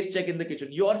 taste check in the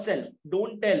kitchen yourself.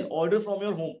 Don't tell, order from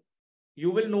your home.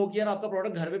 You will know कि यार आपका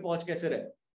product घर पे पहुंच कैसे रहे.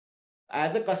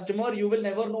 As a customer, you will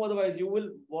never know otherwise. You will,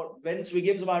 when Swiggy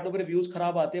and Zomato पे reviews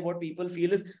खराब आते हैं, what people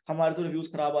feel is हमारे तो reviews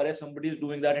खराब आ रहे हैं, somebody is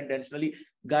doing that intentionally.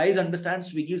 Guys, understand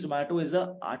Swiggy, Zomato is a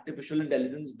artificial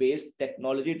intelligence based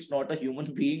technology. It's not a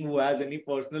human being who has any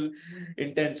personal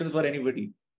intentions for anybody.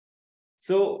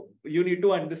 So you need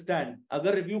to understand,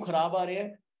 अगर review खराब आ रहे हैं,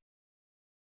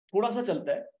 थोड़ा सा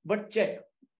चलता है, but check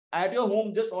at your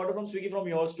home. Just order from Swiggy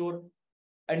from your store.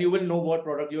 And you will know what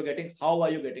product you're getting, how are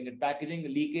you getting it, packaging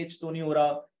leakage तो नहीं हो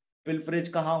रहा, pilferage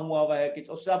कहाँ हुआ है,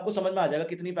 उससे आपको समझ में आ जाएगा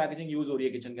कितनी पैकेजिंग यूज हो रही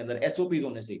है किचन के अंदर SOPs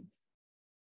होने से.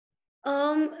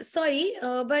 Sorry,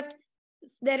 but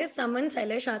there is someone,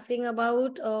 Sailesh, asking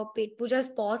about Petpooja's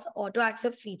pause auto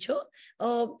accept feature.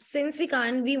 Since we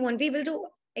won't be able to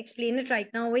explain it right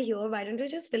now over here, why don't you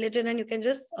just fill it in and you can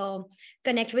just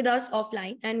connect with us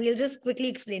offline and we'll just quickly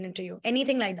explain it to you.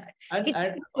 Anything like that.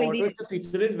 And auto accept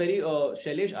feature is very,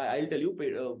 Shailesh, I'll tell you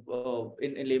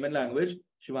in layman language.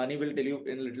 Shivani will tell you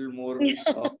in a little more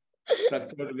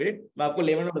structured way. मैं आपको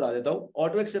layman में बता देता हूँ.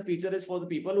 Auto accept feature is for the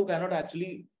people who cannot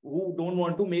actually, who don't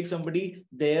want to make somebody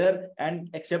there and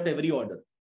accept every order.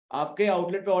 आपके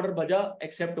outlet पे order बजा,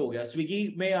 accept हो गया. स्विगी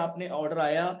में आपने ऑर्डर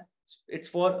आया, it's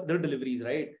for the deliveries,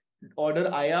 right. Order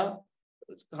आया,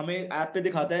 हमें ऐप पे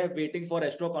दिखाता है वेटिंग फॉर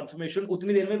रेस्टोरेंट कंफर्मेशन,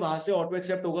 उतनी देर में वहां से ऑटो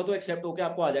एक्सेप्ट होगा, तो एक्सेप्ट होकर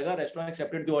आपको आ जाएगा रेस्टोरेंट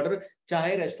एक्सेप्टेड द ऑर्डर.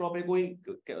 चाहे रेस्टोरेंट पे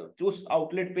कोई, उस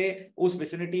आउटलेट पे, उस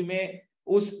विसिनिटी में,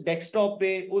 उस डेस्कटॉप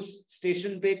पे, उस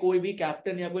स्टेशन पे कोई भी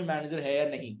कैप्टन या कोई मैनेजर है या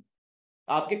नहीं,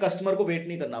 आपके कस्टमर को वेट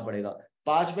नहीं करना पड़ेगा.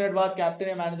 5 मिनट बाद कैप्टन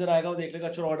या मैनेजर आएगा, वो देख लेगा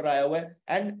अच्छा ऑर्डर आया हुआ है.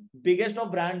 And biggest of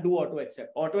brand do auto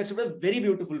accept. Auto accept is very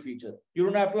beautiful feature. You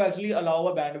don't have to actually allow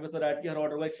a bandwidth for that कि हर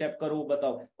ऑर्डर को एक्सेप्ट करो.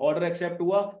 बताओ, ऑर्डर एक्सेप्ट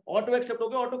हुआ, ऑटो एक्सेप्ट हो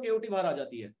गया, ऑटो केओटी बाहर आ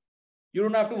जाती है. You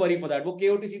don't have to worry for that. वो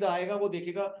केओटी सीधा आएगा, वो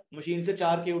देखेगा मशीन से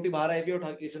 4 केओटी बाहर आएगी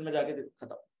और किचन में जाके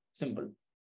खत्म. Simple.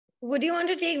 Would you want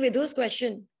to take Vidhu's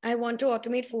question? I want to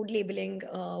automate food labeling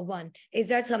one. Is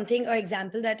that something, or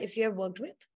example that if you have worked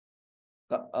with?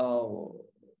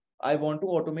 I want to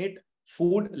automate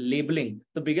food labeling.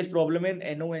 The biggest problem in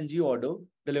NONG order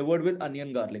delivered with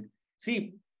onion garlic. See,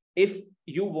 if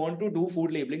you want to do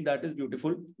food labeling, that is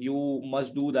beautiful. You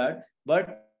must do that.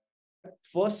 But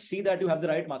first, see that you have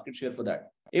the right market share for that.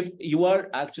 If you are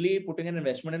actually putting an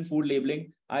investment in food labeling,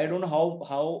 I don't know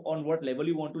how on what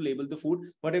level you want to label the food.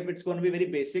 But if it's going to be very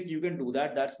basic, you can do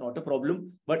that. That's not a problem.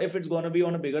 But if it's going to be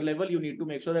on a bigger level, you need to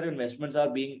make sure that investments are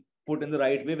being put in the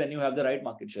right way when you have the right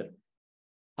market share.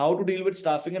 How to deal with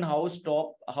staffing and how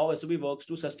SOP works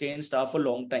to sustain staff for a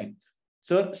long time.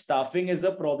 Sir, staffing is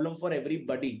a problem for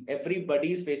everybody.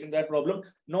 Everybody is facing that problem.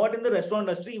 Not in the restaurant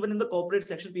industry, even in the corporate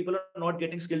section, people are not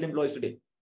getting skilled employees today.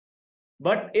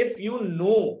 But if you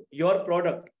know your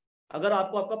product, अगर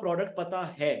आपको आपका product पता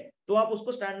है तो आप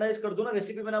उसको standardise कर दो ना.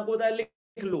 रेसिपी मैंने आपको बताया,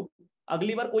 लिख लो.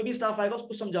 अगली बार कोई भी स्टाफ आएगा,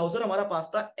 उसको समझाओ सर हमारा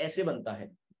पास्ता ऐसे बनता है,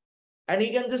 and he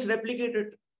can just replicate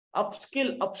it.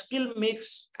 Upskill makes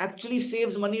actually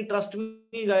saves money. Trust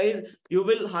me guys, you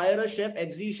will hire a chef,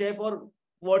 exe chef or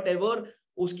whatever,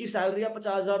 उसकी सैलरी आप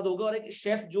 50,000 दोगे, और एक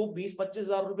शेफ जो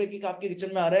 20-25,000 रुपए की आपके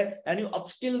किचन में आ रहा है, and you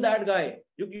upskill that guy,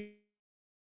 you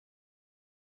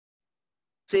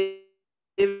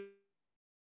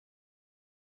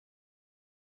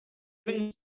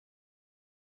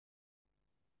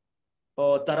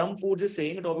Taram Foods is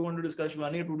saying a topic we want to discuss,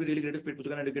 Shivani. It would be really great if Petpooja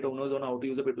can educate owners on how to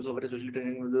use the Petpooja software, especially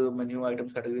training with the menu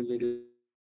items categories.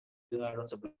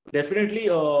 Definitely,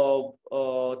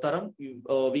 Taram,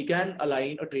 we can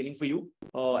align a training for you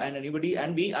and anybody.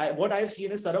 And what I've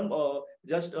seen is Taram.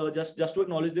 Just to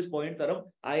acknowledge this point, Taram,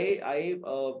 I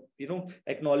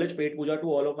acknowledge Petpooja to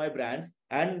all of my brands,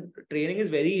 and training is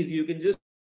very easy. You can just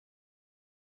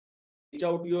reach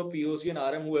out to your POC and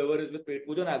RM, whoever is with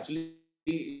Petpooja, and actually.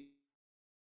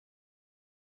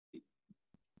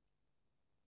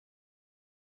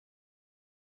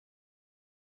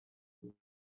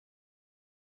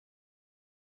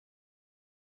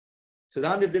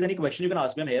 Siddhant, if there's any question, you can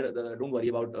ask me. I'm here. Don't worry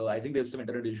about. I think there's some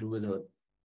internet issue with her.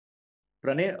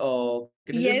 Pranay,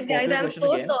 can you Yes, just pop guys, your I'm question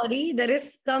so again? sorry. There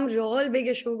is some real big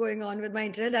issue going on with my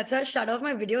internet. That's why I shut off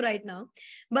my video right now.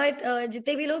 But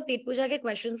जितने भी लोग पेट पूजा के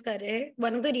questions कर रहे हैं,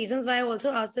 one of the reasons why I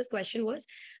also asked this question was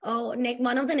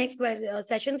one of the next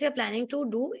sessions we are planning to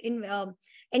do in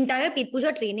entire pet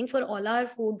Puja training for all our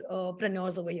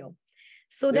foodpreneurs over here.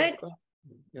 So that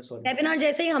webinar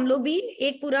जैसे ही हम लोग भी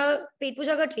एक पूरा पेट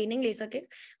पूजा का training ले सके.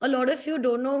 A lot of you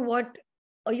don't know what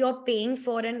you're paying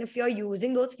for and if you're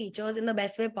using those features in the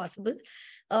best way possible.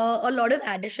 A lot of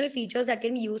additional features that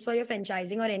can be used for your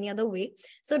franchising or any other way.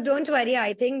 So don't worry,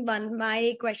 I think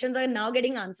my questions are now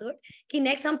getting answered कि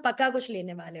next हम पक्का कुछ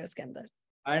लेने वाले हैं उसके अंदर.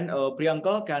 And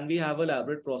Priyanka, can we have a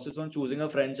elaborate process on choosing a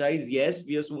franchise? Yes,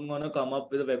 we are soon going to come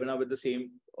up with a webinar with the same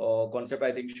concept.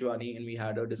 I think Shivani and we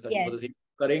had a discussion for the same.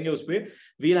 करेंगे उस पे.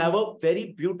 We'll have a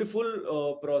very beautiful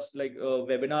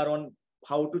webinar on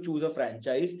how to choose a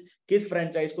franchise. किस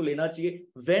franchise को लेना चाहिए?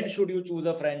 When should you choose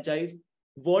a franchise?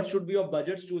 What should be your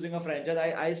budgets choosing a franchise?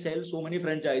 I sell so many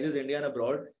franchises India and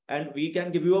abroad, and we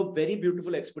can give you a very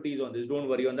beautiful expertise on this. Don't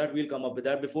worry on that. We'll come up with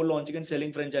that. Before launching and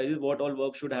selling franchises, what all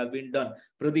work should have been done?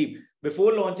 Pradeep,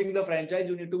 before launching the franchise,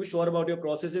 you need to be sure about your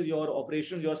processes, your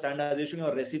operations, your standardization,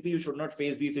 your recipe. You should not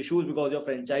face these issues because your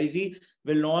franchisee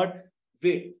will not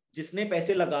wait. जिसने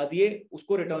पैसे लगा दिए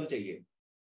उसको return चाहिए.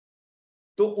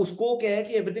 तो उसको क्या है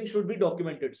कि everything should be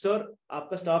documented. Sir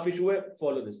आपका स्टाफ इशू है,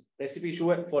 फॉलो दिस. रेसिपी इशू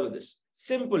है, follow this.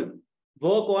 Simple.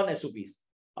 Work on SOPs.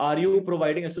 Are you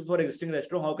providing SOP for existing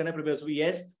restaurant? How can I prepare SOP?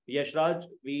 Yes, Raj,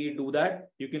 we do that.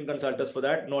 You can consult us for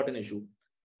that. Not an issue.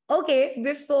 Okay,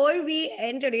 before we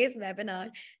end today's webinar,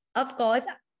 of course,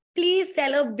 please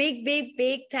tell a big, big,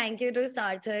 big thank you to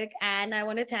Sarthak. And I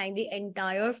want to thank the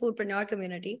entire foodpreneur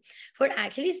community for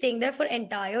actually staying there for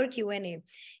entire Q&A.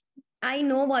 I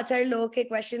know बहुत सारे लोग के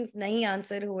questions नहीं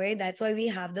answer हुए. That's why we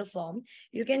have the form.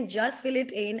 You can just fill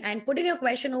it in and put in your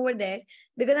question over there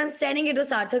because I'm sending it to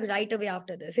Sarthak right away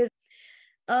after this.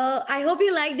 I hope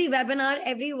you liked the webinar,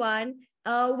 everyone.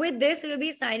 With this, we'll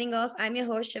be signing off. I'm your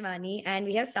host, Shivani, and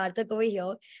we have Sarthak over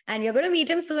here. And we're going to meet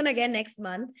him soon again next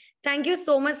month. Thank you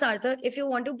so much, Sarthak. If you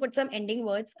want to put some ending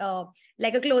words,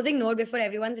 like a closing note before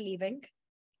everyone's leaving.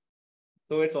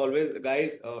 So it's always,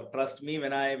 guys, trust me,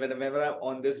 whenever I'm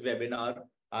on this webinar,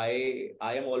 I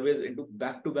am always into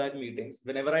back-to-back meetings.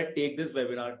 Whenever I take this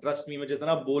webinar, trust me, मैं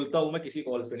जितना बोलता हूँ मैं किसी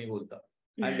calls पे नहीं बोलता.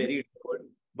 I'm very introvert.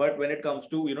 But when it comes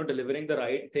to delivering the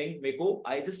right thing,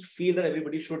 I just feel that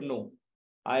everybody should know.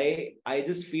 I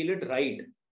just feel it right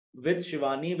with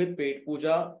Shivani, with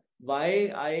Petpooja.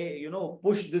 Why I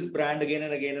push this brand again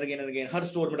and again and again and again. Her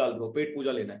store में डाल दो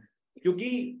Petpooja लेना है.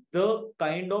 क्योंकि the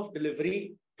kind of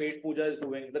delivery Petpooja is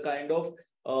doing, the kind of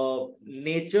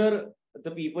nature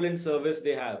the people in service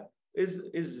they have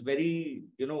is very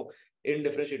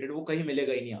indifferentiated. वो कहीं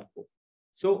मिलेगा ही नहीं आपको.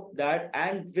 So that,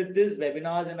 and with this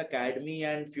webinars and academy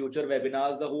and future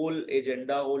webinars, the whole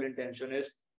agenda, whole intention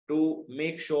is to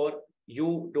make sure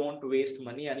you don't waste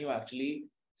money and you actually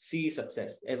see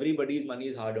success. Everybody's money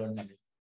is hard earned money.